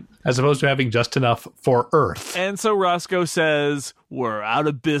 That's right. As opposed to having just enough for Earth. And so Roscoe says, we're out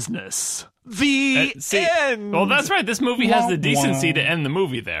of business. The end. Well, that's right. This movie has the decency to end the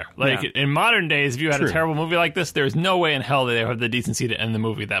movie there. Like, in modern days, if you had a terrible movie like this, there's no way in hell that they have the decency to end the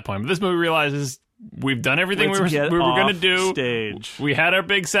movie at that point. But this movie realizes we've done everything we were going to do. Stage. We had our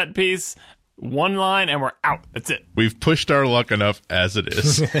big set piece, one line, and we're out. That's it. We've pushed our luck enough as it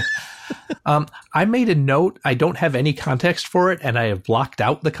is. I made a note. I don't have any context for it, and I have blocked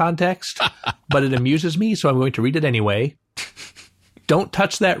out the context, but it amuses me, so I'm going to read it anyway. Don't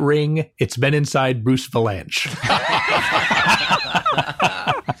touch that ring. It's been inside Bruce Valanche.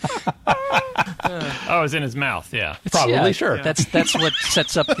 Oh, it's in his mouth, yeah. Probably, sure. That's what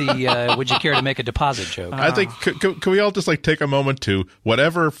sets up the would you care to make a deposit joke. I think, can we all just like take a moment to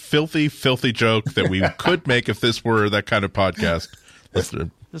whatever filthy joke that we could make if this were that kind of podcast?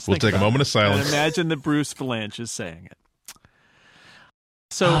 We'll take a moment of silence. And imagine that Bruce Valanche is saying it.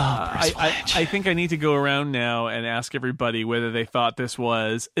 So I think I need to go around now and ask everybody whether they thought this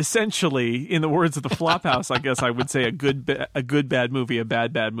was essentially, in the words of the Flophouse, I guess I would say a good bad movie, a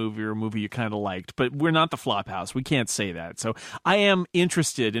bad movie, or a movie you kind of liked. But we're not the Flophouse. We can't say that. So I am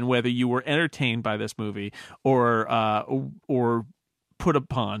interested in whether you were entertained by this movie or put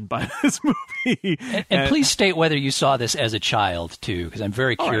upon by this movie. And please state whether you saw this as a child too, because I'm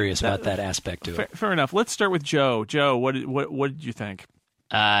very curious about that aspect to it. Fair enough. Let's start with Joe. Joe, what did you think?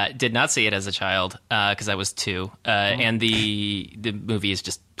 Did not see it as a child because I was 2, and the movie is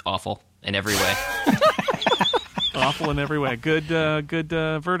just awful in every way. Awful in every way. Good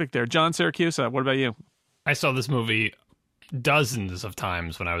verdict there. John Siracusa, what about you? I saw this movie dozens of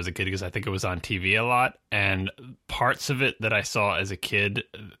times when I was a kid because I think it was on TV a lot, and parts of it that I saw as a kid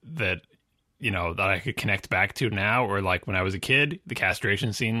that that I could connect back to now, or like when I was a kid, the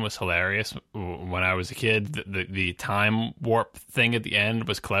castration scene was hilarious. When I was a kid, the time warp thing at the end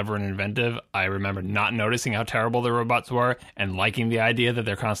was clever and inventive. I remember not noticing how terrible the robots were and liking the idea that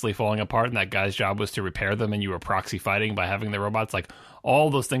they're constantly falling apart and that guy's job was to repair them and you were proxy fighting by having the robots. Like,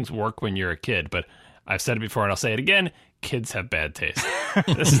 all those things work when you're a kid, but I've said it before and I'll say it again, kids have bad taste.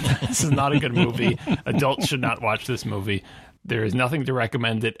 This is not a good movie. Adults should not watch this movie. There is nothing to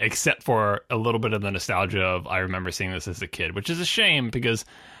recommend it except for a little bit of the nostalgia of I remember seeing this as a kid, which is a shame because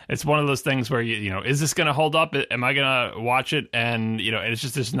it's one of those things where, is this going to hold up? Am I going to watch it? And, it's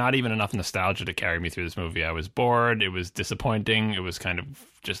just there's not even enough nostalgia to carry me through this movie. I was bored. It was disappointing. It was kind of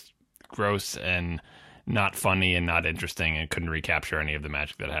just gross and not funny and not interesting and couldn't recapture any of the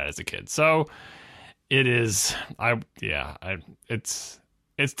magic that I had as a kid. So it is,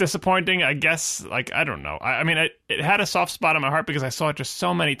 it's disappointing, I guess. Like, I don't know. I mean, it had a soft spot in my heart because I saw it just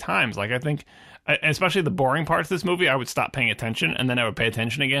so many times. Like, I think, especially the boring parts of this movie, I would stop paying attention, and then I would pay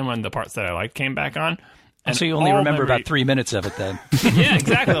attention again when the parts that I liked came back on. And so you only remember about 3 minutes of it then. Yeah,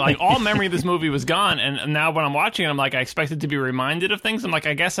 exactly. Like, all memory of this movie was gone, and now when I'm watching it, I'm like, I expected to be reminded of things. I'm like,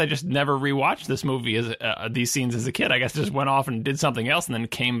 I guess I just never rewatched this movie, these scenes as a kid. I guess I just went off and did something else, and then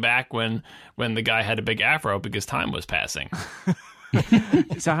came back when the guy had a big afro because time was passing.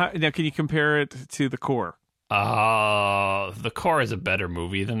 So now can you compare it to The Core? The Core is a better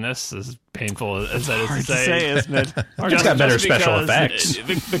movie than this, as painful as that is to say, isn't it? It's got better special effects.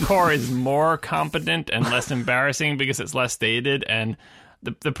 The Core is more competent and less embarrassing because it's less dated. And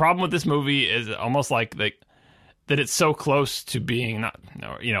the problem with this movie is almost like that it's so close to being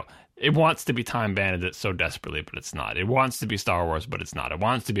it wants to be Time Bandit so desperately, but it's not. It wants to be Star Wars, but it's not. It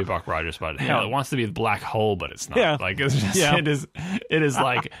wants to be Buck Rogers, but hell, it wants to be the Black Hole, but it's not. Yeah. Like, it's just, it is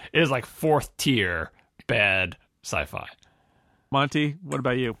like fourth tier bad sci-fi. Monty, what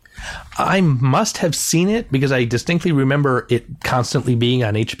about you? I must have seen it because I distinctly remember it constantly being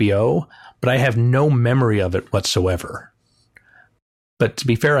on HBO, but I have no memory of it whatsoever. But to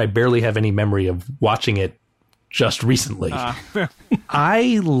be fair, I barely have any memory of watching it just recently.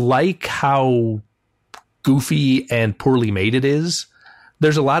 I like how goofy and poorly made it is.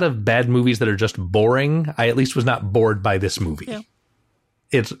 There's a lot of bad movies that are just boring. I at least was not bored by this movie. Yeah.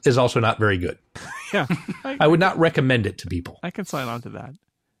 It is also not very good. Yeah, I would not recommend it to people. I can sign on to that.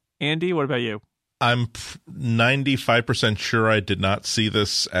 Andy, what about you? I'm 95% sure I did not see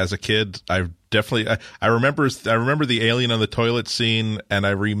this as a kid. I remember the alien on the toilet scene, and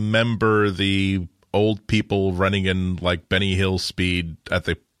I remember the old people running in like Benny Hill speed at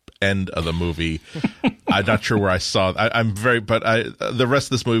the end of the movie. I'm not sure where I saw. The rest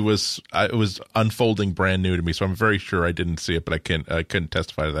of this movie was unfolding brand new to me, so I'm very sure I didn't see it, but I couldn't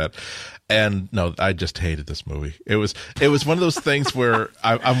testify to that. And no, I just hated this movie. It was one of those things where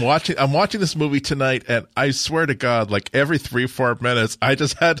I'm watching this movie tonight, and I swear to God, like every 3-4 minutes, I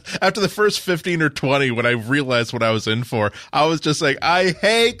just had, after the first 15 or 20, when I realized what I was in for, I was just like, I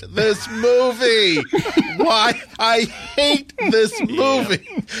hate this movie. Why? I hate this movie.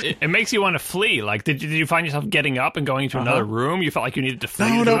 It makes you want to flee. Like, did you find yourself getting up and going to another room? You felt like you needed to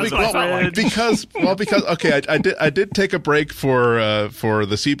flee. Because okay, I did take a break for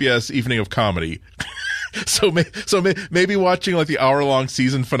the CBS Evening of Comedy. So maybe watching like the hour-long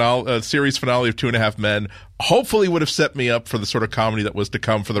series finale of 2.5 Men hopefully would have set me up for the sort of comedy that was to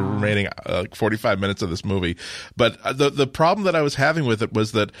come for the remaining 45 minutes of this movie. But the problem that I was having with it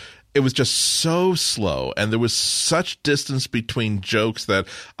was that it was just so slow, and there was such distance between jokes that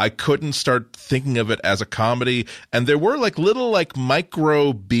I couldn't start thinking of it as a comedy. And there were like little like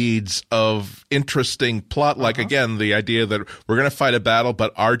micro beads of interesting plot, like again, the idea that we're going to fight a battle,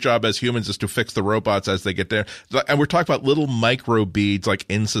 but our job as humans is to fix the robots as they get there. And we're talking about little micro beads like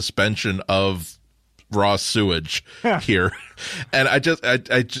in suspension of raw sewage here. And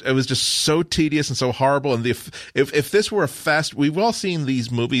it was just so tedious and so horrible. And if this were we've all seen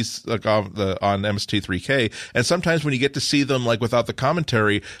these movies like on MST3K, and sometimes when you get to see them like without the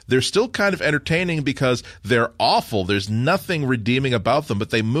commentary, they're still kind of entertaining because they're awful. There's nothing redeeming about them, but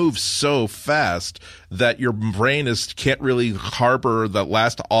they move so fast that your brain can't really harbor the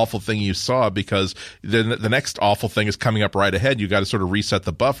last awful thing you saw, because the next awful thing is coming up right ahead. You got to sort of reset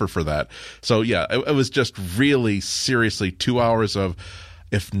the buffer for that. So yeah, it was just really seriously 2 hours of,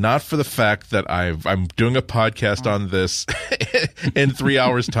 if not for the fact that I'm doing a podcast on this in 3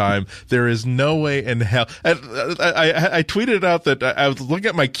 hours time, there is no way in hell. And I tweeted out that I was looking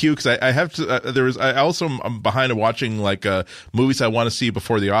at my queue because I have to. I'm behind watching like movies I want to see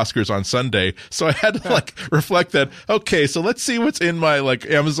before the Oscars on Sunday, so I had to like reflect that. Okay, so let's see what's in my like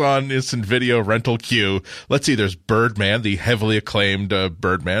Amazon Instant Video rental queue. Let's see. There's Birdman, the heavily acclaimed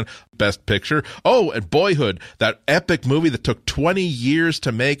Birdman. Best Picture. Oh, and Boyhood, that epic movie that took 20 years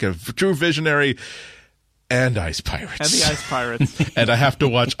to make, a true visionary, and Ice Pirates. And the Ice Pirates. And I have to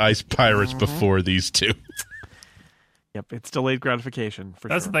watch Ice Pirates before these two. Yep, it's delayed gratification.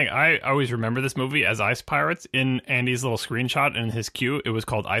 That's the thing. I always remember this movie as Ice Pirates. In Andy's little screenshot in his queue, it was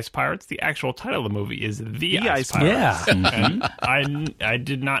called Ice Pirates. The actual title of the movie is The Ice Pirates. Yeah. And I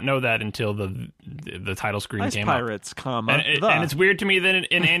did not know that until the title screen came up. Ice Pirates, and it's weird to me that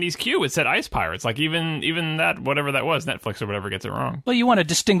in Andy's queue it said Ice Pirates. Like even that, whatever that was, Netflix or whatever gets it wrong. Well, you want to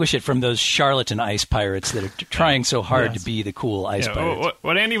distinguish it from those charlatan ice pirates that are trying so hard to be the cool ice pirates.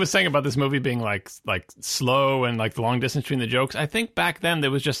 What Andy was saying about this movie being like slow and like the long distance between the jokes, I think back then there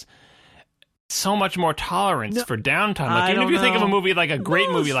was just so much more tolerance for downtime. Like even if you think of a movie like a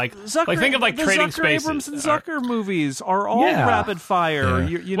great movie, like think of like Trading Zucker, Spaces. Abrams and Zucker movies are all rapid fire.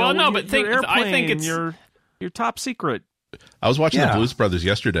 Yeah. I think it's your top secret. I was watching The Blues Brothers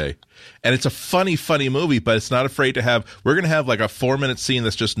yesterday, and it's a funny movie, but it's not afraid to we're going to have like a 4-minute scene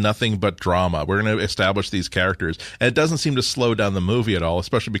that's just nothing but drama. We're going to establish these characters, and it doesn't seem to slow down the movie at all,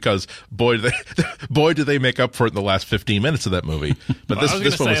 especially because boy do they make up for it in the last 15 minutes of that movie. But this one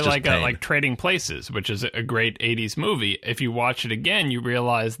was just like Trading Places, which is a great 80s movie. If you watch it again, you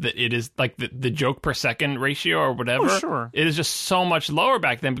realize that it is like the joke per second ratio or whatever. Oh, sure. It is just so much lower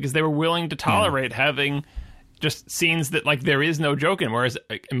back then because they were willing to tolerate having just scenes that like there is no joke in, whereas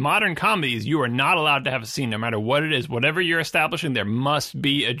in modern comedies you are not allowed to have a scene no matter what it is. Whatever you're establishing, there must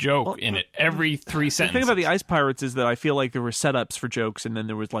be a joke in it every 3 sentences. The thing about the Ice Pirates is that I feel like there were setups for jokes and then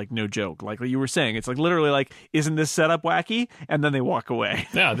there was like no joke. Like you were saying, it's like literally like, isn't this setup wacky? And then they walk away.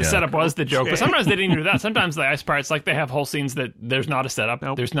 Yeah, the setup was the joke, but sometimes they didn't do that. Sometimes the Ice Pirates, like they have whole scenes that there's not a setup,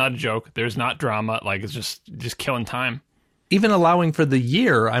 there's not a joke, there's not drama, like it's just killing time. Even allowing for the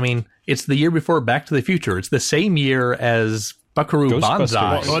year, I mean, it's the year before Back to the Future. It's the same year as Buckaroo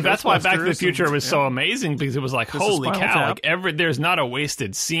Banzai. Well, that's why Back to the Future was so amazing, because it was like, holy cow, like there's not a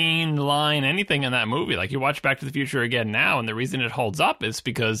wasted scene, line, anything in that movie. Like you watch Back to the Future again now, and the reason it holds up is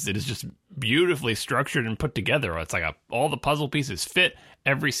because it is just beautifully structured and put together. It's like all the puzzle pieces fit.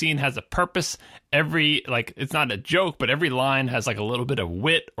 Every scene has a purpose. It's not a joke, but every line has like a little bit of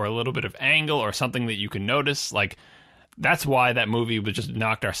wit or a little bit of angle or something that you can notice. Like, that's why that movie was just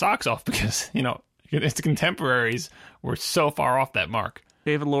knocked our socks off, because, its contemporaries were so far off that mark.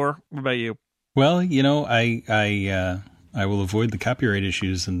 David Lohr, what about you? Well, I will avoid the copyright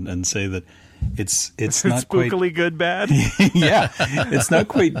issues and say that it's not spookily quite good bad. Yeah, it's not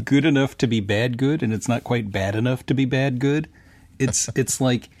quite good enough to be bad good, and it's not quite bad enough to be bad good. It's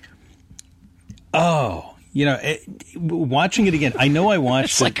like Oh, watching it again, I know I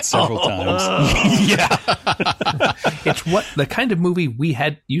watched it several times. Yeah. It's the kind of movie we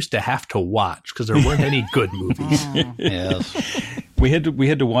used to have to watch because there weren't any good movies. Yes. We had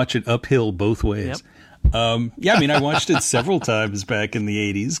to watch it uphill both ways. Yep. I watched it several times back in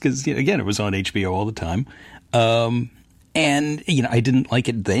the 80s because, again, it was on HBO all the time. And, I didn't like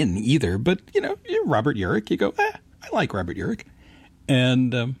it then either. But, Robert Urich, you go, I like Robert Urich.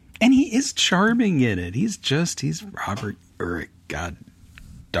 And he is charming in it. He's Robert Urich. God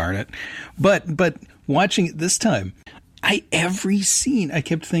darn it. But watching it this time, every scene, I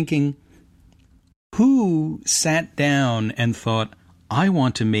kept thinking, who sat down and thought, I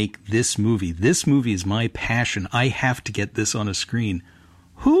want to make this movie. This movie is my passion. I have to get this on a screen.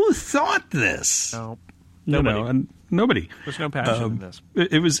 Who thought this? No. Nobody. Nobody. There's no passion in this.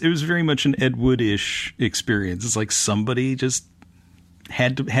 It was very much an Ed Wood-ish experience. It's like somebody just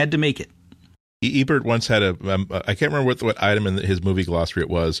had to make it. Ebert once had I can't remember what item in his movie glossary it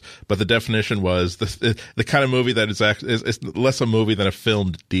was, but the definition was the kind of movie that is less a movie than a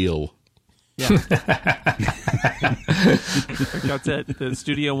filmed deal. Yeah. That's it. The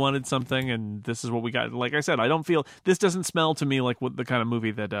studio wanted something, and this is what we got. Like I said, this doesn't smell to me like what the kind of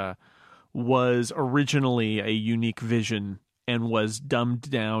movie that was originally a unique vision and was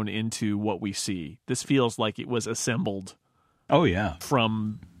dumbed down into what we see. This feels like it was assembled. Oh, yeah.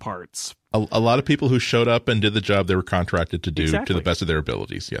 From parts. A lot of people who showed up and did the job they were contracted to do exactly. to the best of their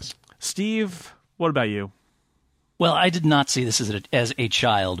abilities, yes. Steve, what about you? Well, I did not see this as a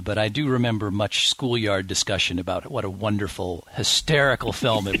child, but I do remember much schoolyard discussion about what a wonderful, hysterical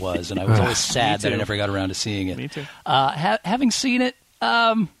film it was, and I was always sad that I never got around to seeing it. Me too. Having seen it...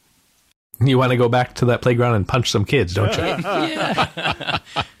 You want to go back to that playground and punch some kids, don't you? Yeah.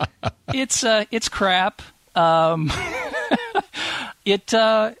 It's crap. But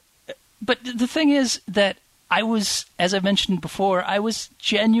the thing is that I was, as I mentioned before, I was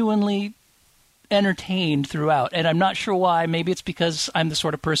genuinely entertained throughout, and I'm not sure why. Maybe it's because I'm the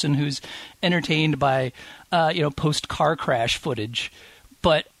sort of person who's entertained by, post-car crash footage.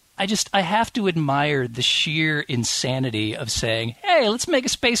 But I have to admire the sheer insanity of saying, "Hey, let's make a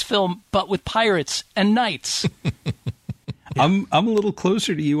space film, but with pirates and knights." I'm a little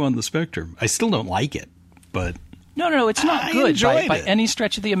closer to you on the spectrum. I still don't like it, but no, it's not good by it. any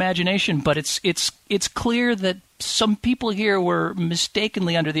stretch of the imagination. But it's clear that some people here were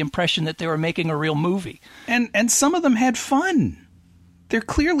mistakenly under the impression that they were making a real movie, and some of them had fun. They're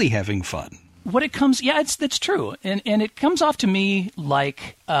clearly having fun. That's true, and it comes off to me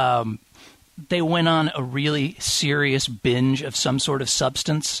like they went on a really serious binge of some sort of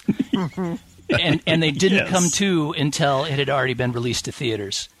substance, and they didn't come to until it had already been released to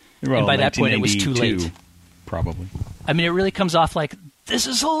theaters, and by that point it was too late. Probably. I mean, it really comes off like, this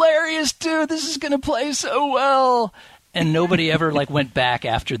is hilarious, dude. This is going to play so well. And nobody ever went back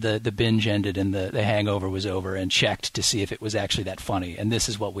after the binge ended and the hangover was over and checked to see if it was actually that funny. And this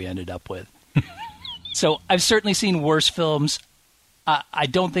is what we ended up with. So I've certainly seen worse films. I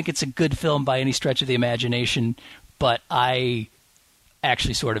don't think it's a good film by any stretch of the imagination, but I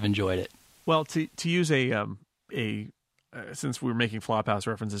actually sort of enjoyed it. Well, to use since we were making Flophouse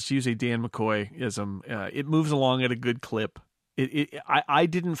references, to use a Dan McCoy-ism, it moves along at a good clip. I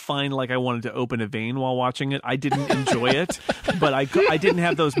didn't find like I wanted to open a vein while watching it. I didn't enjoy it, but I didn't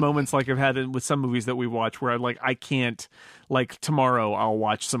have those moments like I've had with some movies that we watch where I can't, tomorrow I'll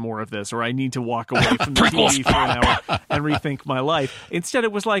watch some more of this, or I need to walk away from the TV for an hour and rethink my life. Instead,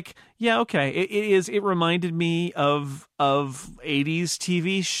 it was it reminded me of 80s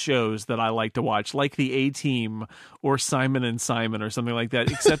TV shows that I like to watch, like The A-Team or Simon and Simon or something like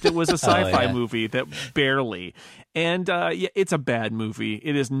that, except it was a sci-fi movie that barely. And it's a bad movie.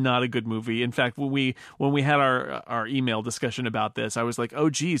 It is not a good movie. In fact, when we had our email discussion about this, I was like, oh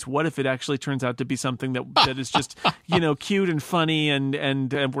geez, what if it actually turns out to be something that is just cute and funny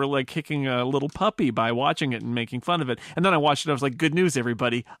and we're like kicking a little puppy by watching it and making fun of it. And then I watched it. I was like, good news,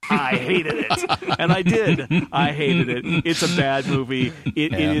 everybody. I hated it, and I did. I hated it. It's a bad movie.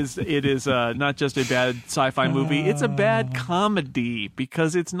 It is not just a bad sci-fi movie. It's a bad comedy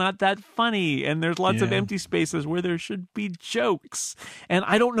because it's not that funny, and there's lots of empty spaces where there should be jokes. And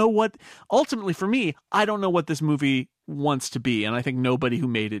I don't know ultimately for me, I don't know what this movie wants to be, and I think nobody who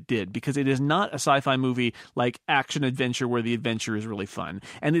made it did, because it is not a sci-fi movie like action adventure where the adventure is really fun,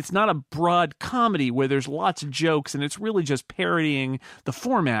 and it's not a broad comedy where there's lots of jokes and it's really just parodying the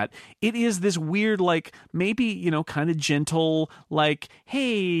format. It is this weird, maybe kind of gentle,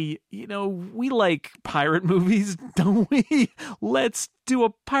 hey, we like pirate movies, don't we? Let's do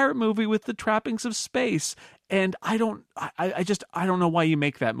a pirate movie with the trappings of space. And I don't know why you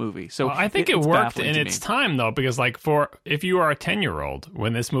make that movie. So I think it it's worked baffling in to its me. time, though, because if you are a 10-year-old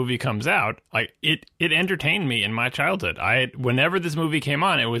when this movie comes out, it entertained me in my childhood. Whenever this movie came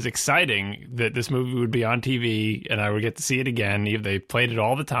on, it was exciting that this movie would be on TV and I would get to see it again. They played it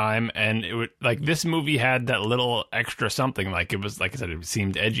all the time, and it would this movie had that little extra something. It was, like I said, it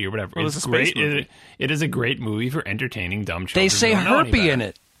seemed edgy or whatever. Well, it's it was a space great. movie. It is a great movie for entertaining dumb children. They say who don't know any herpe better. in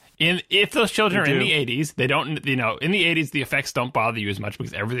it. If those children are They in do. the 80s, they don't, in the 80s, the effects don't bother you as much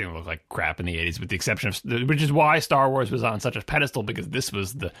because everything looked like crap in the 80s, with the exception of, which is why Star Wars was on such a pedestal, because this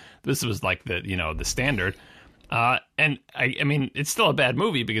was like the standard. And I mean, it's still a bad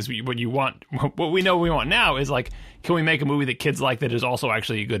movie because what we know we want now is can we make a movie that kids like that is also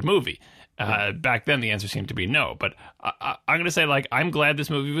actually a good movie? Back then, the answer seemed to be no. But I'm going to say, I'm glad this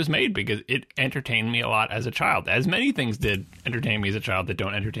movie was made because it entertained me a lot as a child, as many things did entertain me as a child that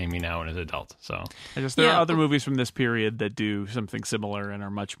don't entertain me now and as an adult. So There are other movies from this period that do something similar and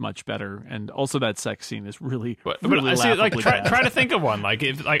are much, much better. And also that sex scene is really I see, laughably bad. try to think of one.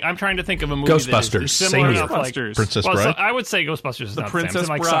 I'm trying to think of a movie Ghostbusters, that is similar same year. enough, Ghostbusters. Princess Well, Bride. so I would say Ghostbusters is The not the same. Princess Something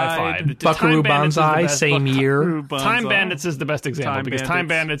like Bride. sci-fi. Buckaroo Time Bandits is the Banzai, best. same year. Time Bandits is the best example Time because Time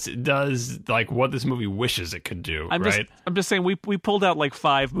Bandits. Bandits does what this movie wishes it could do. I'm right? just saying we pulled out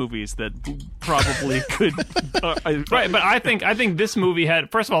 5 movies that probably could. Right, but I think this movie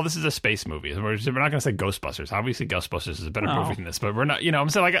had. First of all, this is a space movie. We're not going to say Ghostbusters. Obviously, Ghostbusters is a better movie than this, but we're not. I'm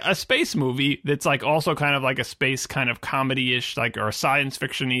saying a space movie that's also kind of like a space kind of comedy-ish, or a science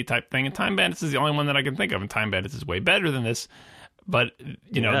fiction-y type thing. And Time Bandits is the only one that I can think of, and Time Bandits is way better than this. But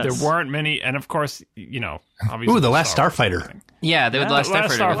Yes. there weren't many, and of course, obviously, Ooh, The Last Star Wars Starfighter. thing. Yeah, the Last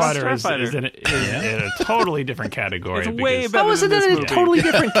Starfighter. Starfighter is in a totally different category. It's way because- better. How is it than in this a movie. totally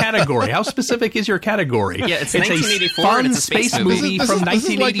different category? How specific is your category? Yeah, it's a 1984 fun and it's a space movie. This from is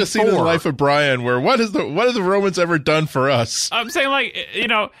like the scene in the 1984. life of Brian where what have the Romans ever done for us? I'm saying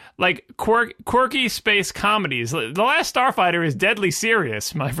quirky space comedies. The Last Starfighter is deadly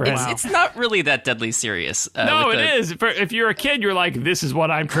serious, my friend. It's not really that deadly serious. No, it is. If you're a kid, you're like, this is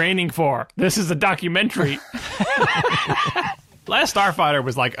what I'm training for. This is a documentary. Last Starfighter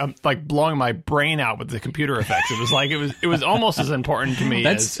was blowing my brain out with the computer effects. It was almost as important to me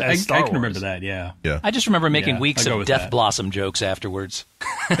as Star I Wars. can remember that. Yeah. I just remember making Yeah, weeks I'll go of with Death that. Blossom jokes afterwards.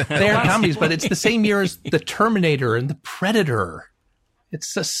 They are comedies, but it's the same year as The Terminator and The Predator.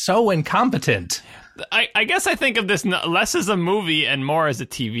 It's just so incompetent. I guess I think of this less as a movie and more as a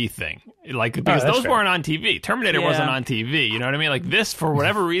TV thing. Because that's those fair. weren't on TV. Terminator Yeah. wasn't on TV. You know what I mean? This, for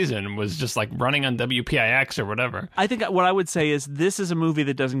whatever reason, was just running on WPIX or whatever. I think what I would say is this is a movie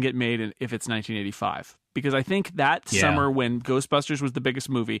that doesn't get made if it's 1985. Because I think that summer when Ghostbusters was the biggest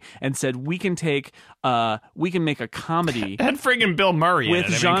movie and said we can make a comedy It had friggin' Bill Murray with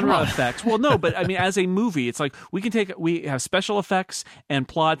in it. genre effects. Well, no, but I mean, as a movie, it's we have special effects and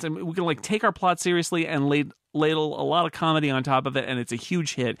plots, and we can take our plot seriously and ladle a lot of comedy on top of it, and it's a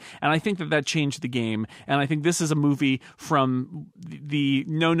huge hit. And I think that changed the game. And I think this is a movie from the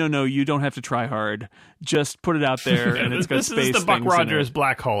no, you don't have to try hard. Just put it out there, and it's got this space is the Buck things in Rogers it.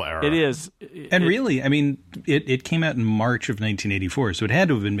 black hole era. It is. And really, I mean, it came out in March of 1984, so it had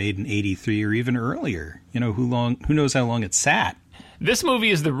to have been made in 83 or even earlier. Who knows how long it sat. This movie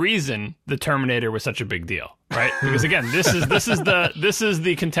is the reason the Terminator was such a big deal, right? Because again, this is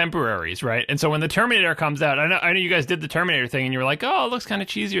the contemporaries, right? And so when the Terminator comes out, I know you guys did the Terminator thing, and you were like, oh, it looks kind of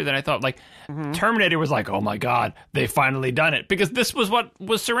cheesier than I thought. Terminator was like, oh my god, they finally done it, because this was what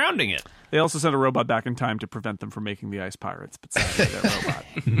was surrounding it. They also sent a robot back in time to prevent them from making the Ice Pirates, but sadly that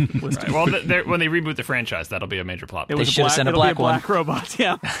robot was Right. Well, when they reboot the franchise, that'll be a major plot. It was should have sent a it'll be black one. robot,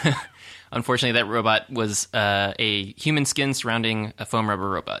 yeah. Unfortunately, that robot was a human skin surrounding a foam rubber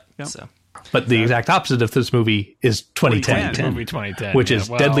robot. Yep. So But the exact opposite of this movie is 2010, movie 2010, which is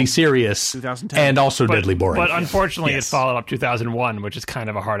deadly serious 2010. and also deadly boring. But unfortunately, Yes. it followed up 2001, which is kind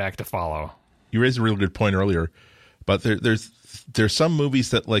of a hard act to follow. You raised a real good point earlier, but there's some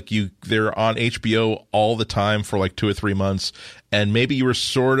movies that they're on HBO all the time for 2 or 3 months, and maybe you were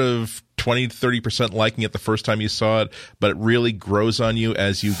sort of 20-30% liking it the first time you saw it, but it really grows on you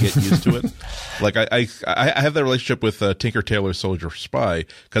as you get used to it. I have that relationship with Tinker Tailor Soldier Spy,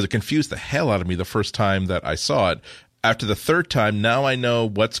 because it confused the hell out of me the first time that I saw it. After the third time, now I know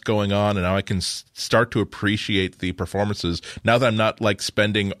what's going on, and now I can start to appreciate the performances. Now that I'm not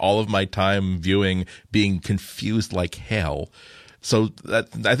spending all of my time viewing being confused like hell. So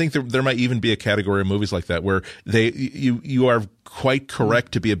I think there might even be a category of movies like that where you are quite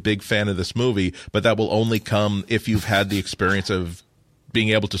correct to be a big fan of this movie, but that will only come if you've had the experience of being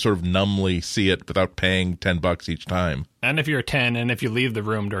able to sort of numbly see it without paying $10 each time. And if you're 10, and if you leave the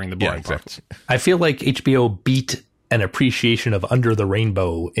room during the boring exactly. parts. I feel like HBO beat an appreciation of Under the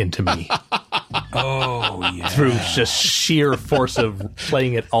Rainbow into me. Oh, yeah. Through just sheer force of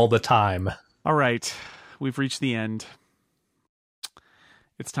playing it all the time. All right. We've reached the end.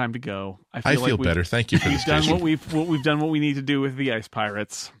 It's time to go. I feel better. Thank you for this. We've done what we need to do with the Ice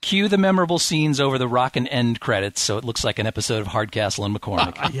Pirates. Cue the memorable scenes over the rockin' end credits, so it looks like an episode of Hardcastle and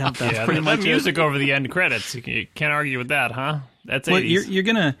McCormick. That's pretty much music over the end credits. You can't argue with that, huh? That's 80s.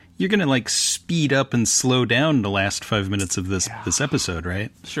 Well, you're gonna like speed up and slow down the last 5 minutes of this episode,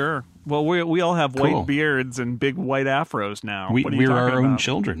 right? Sure. Well, we all have white beards and big white afros now. We're our own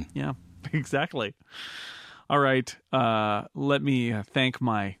children. Yeah, exactly. All right. Let me thank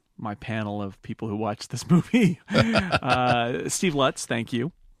my panel of people who watched this movie. Steve Lutz, thank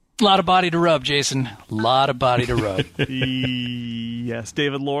you. A lot of body to rub, Jason. A lot of body to rub. Yes.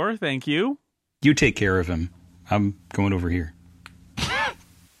 David Lohr, thank you. You take care of him. I'm going over here.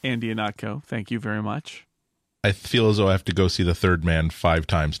 Andy Anatko, thank you very much. I feel as though I have to go see The Third Man 5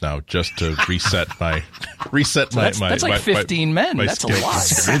 times now just to reset my That's like 15 men. My that's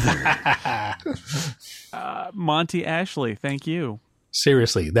skills. a lot. Monty Ashley, thank you.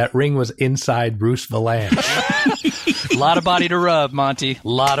 Seriously, that ring was inside Bruce Valanche. A lot of body to rub, Monty. A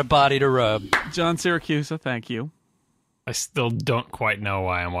lot of body to rub. John Siracusa, thank you. I still don't quite know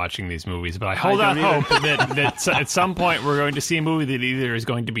why I'm watching these movies, but I hold out hope that at some point we're going to see a movie that either is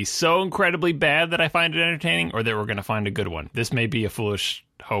going to be so incredibly bad that I find it entertaining, or that we're going to find a good one. This may be a foolish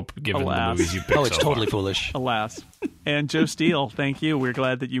hope given the movies you picked. Oh, it's totally foolish. Alas. And Joe Steele, thank you. We're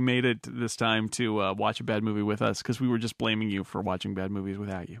glad that you made it this time to watch a bad movie with us, because we were just blaming you for watching bad movies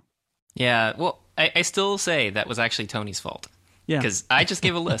without you. Yeah, well, I still say that was actually Tony's fault. Yeah, because I just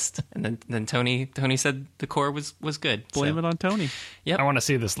gave a list, and then Tony said the core was good. Blame it on Tony. Yep. I want to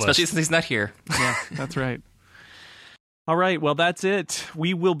see this list, especially since he's not here. Yeah, that's right. All right, well, that's it.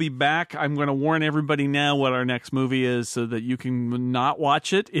 We will be back. I'm going to warn everybody now what our next movie is so that you can not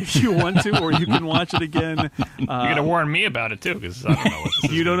watch it if you want to, or you can watch it again. You're going to warn me about it, too, because I don't know what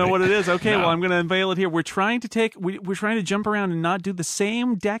this is. You don't know what it is? Okay, No. Well, I'm going to unveil it here. We're trying to jump around and not do the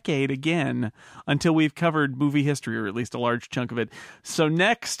same decade again until we've covered movie history, or at least a large chunk of it. So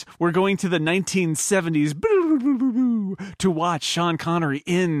next, we're going to the 1970s to watch Sean Connery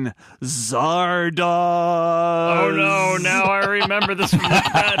in Zardoz. Oh, no. Now I remember this from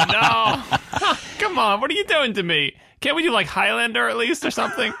that. No. Come on. What are you doing to me? Can't we do like Highlander at least or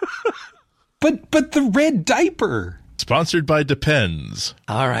something? But the red diaper. Sponsored by Depends.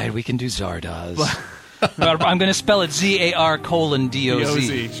 All right, we can do Zardoz. I'm going to spell it ZAR:DOZ.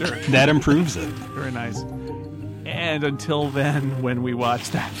 DOZ, sure. That improves it. Very nice. And until then, when we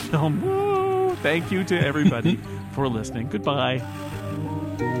watch that film, woo, thank you to everybody for listening. Goodbye.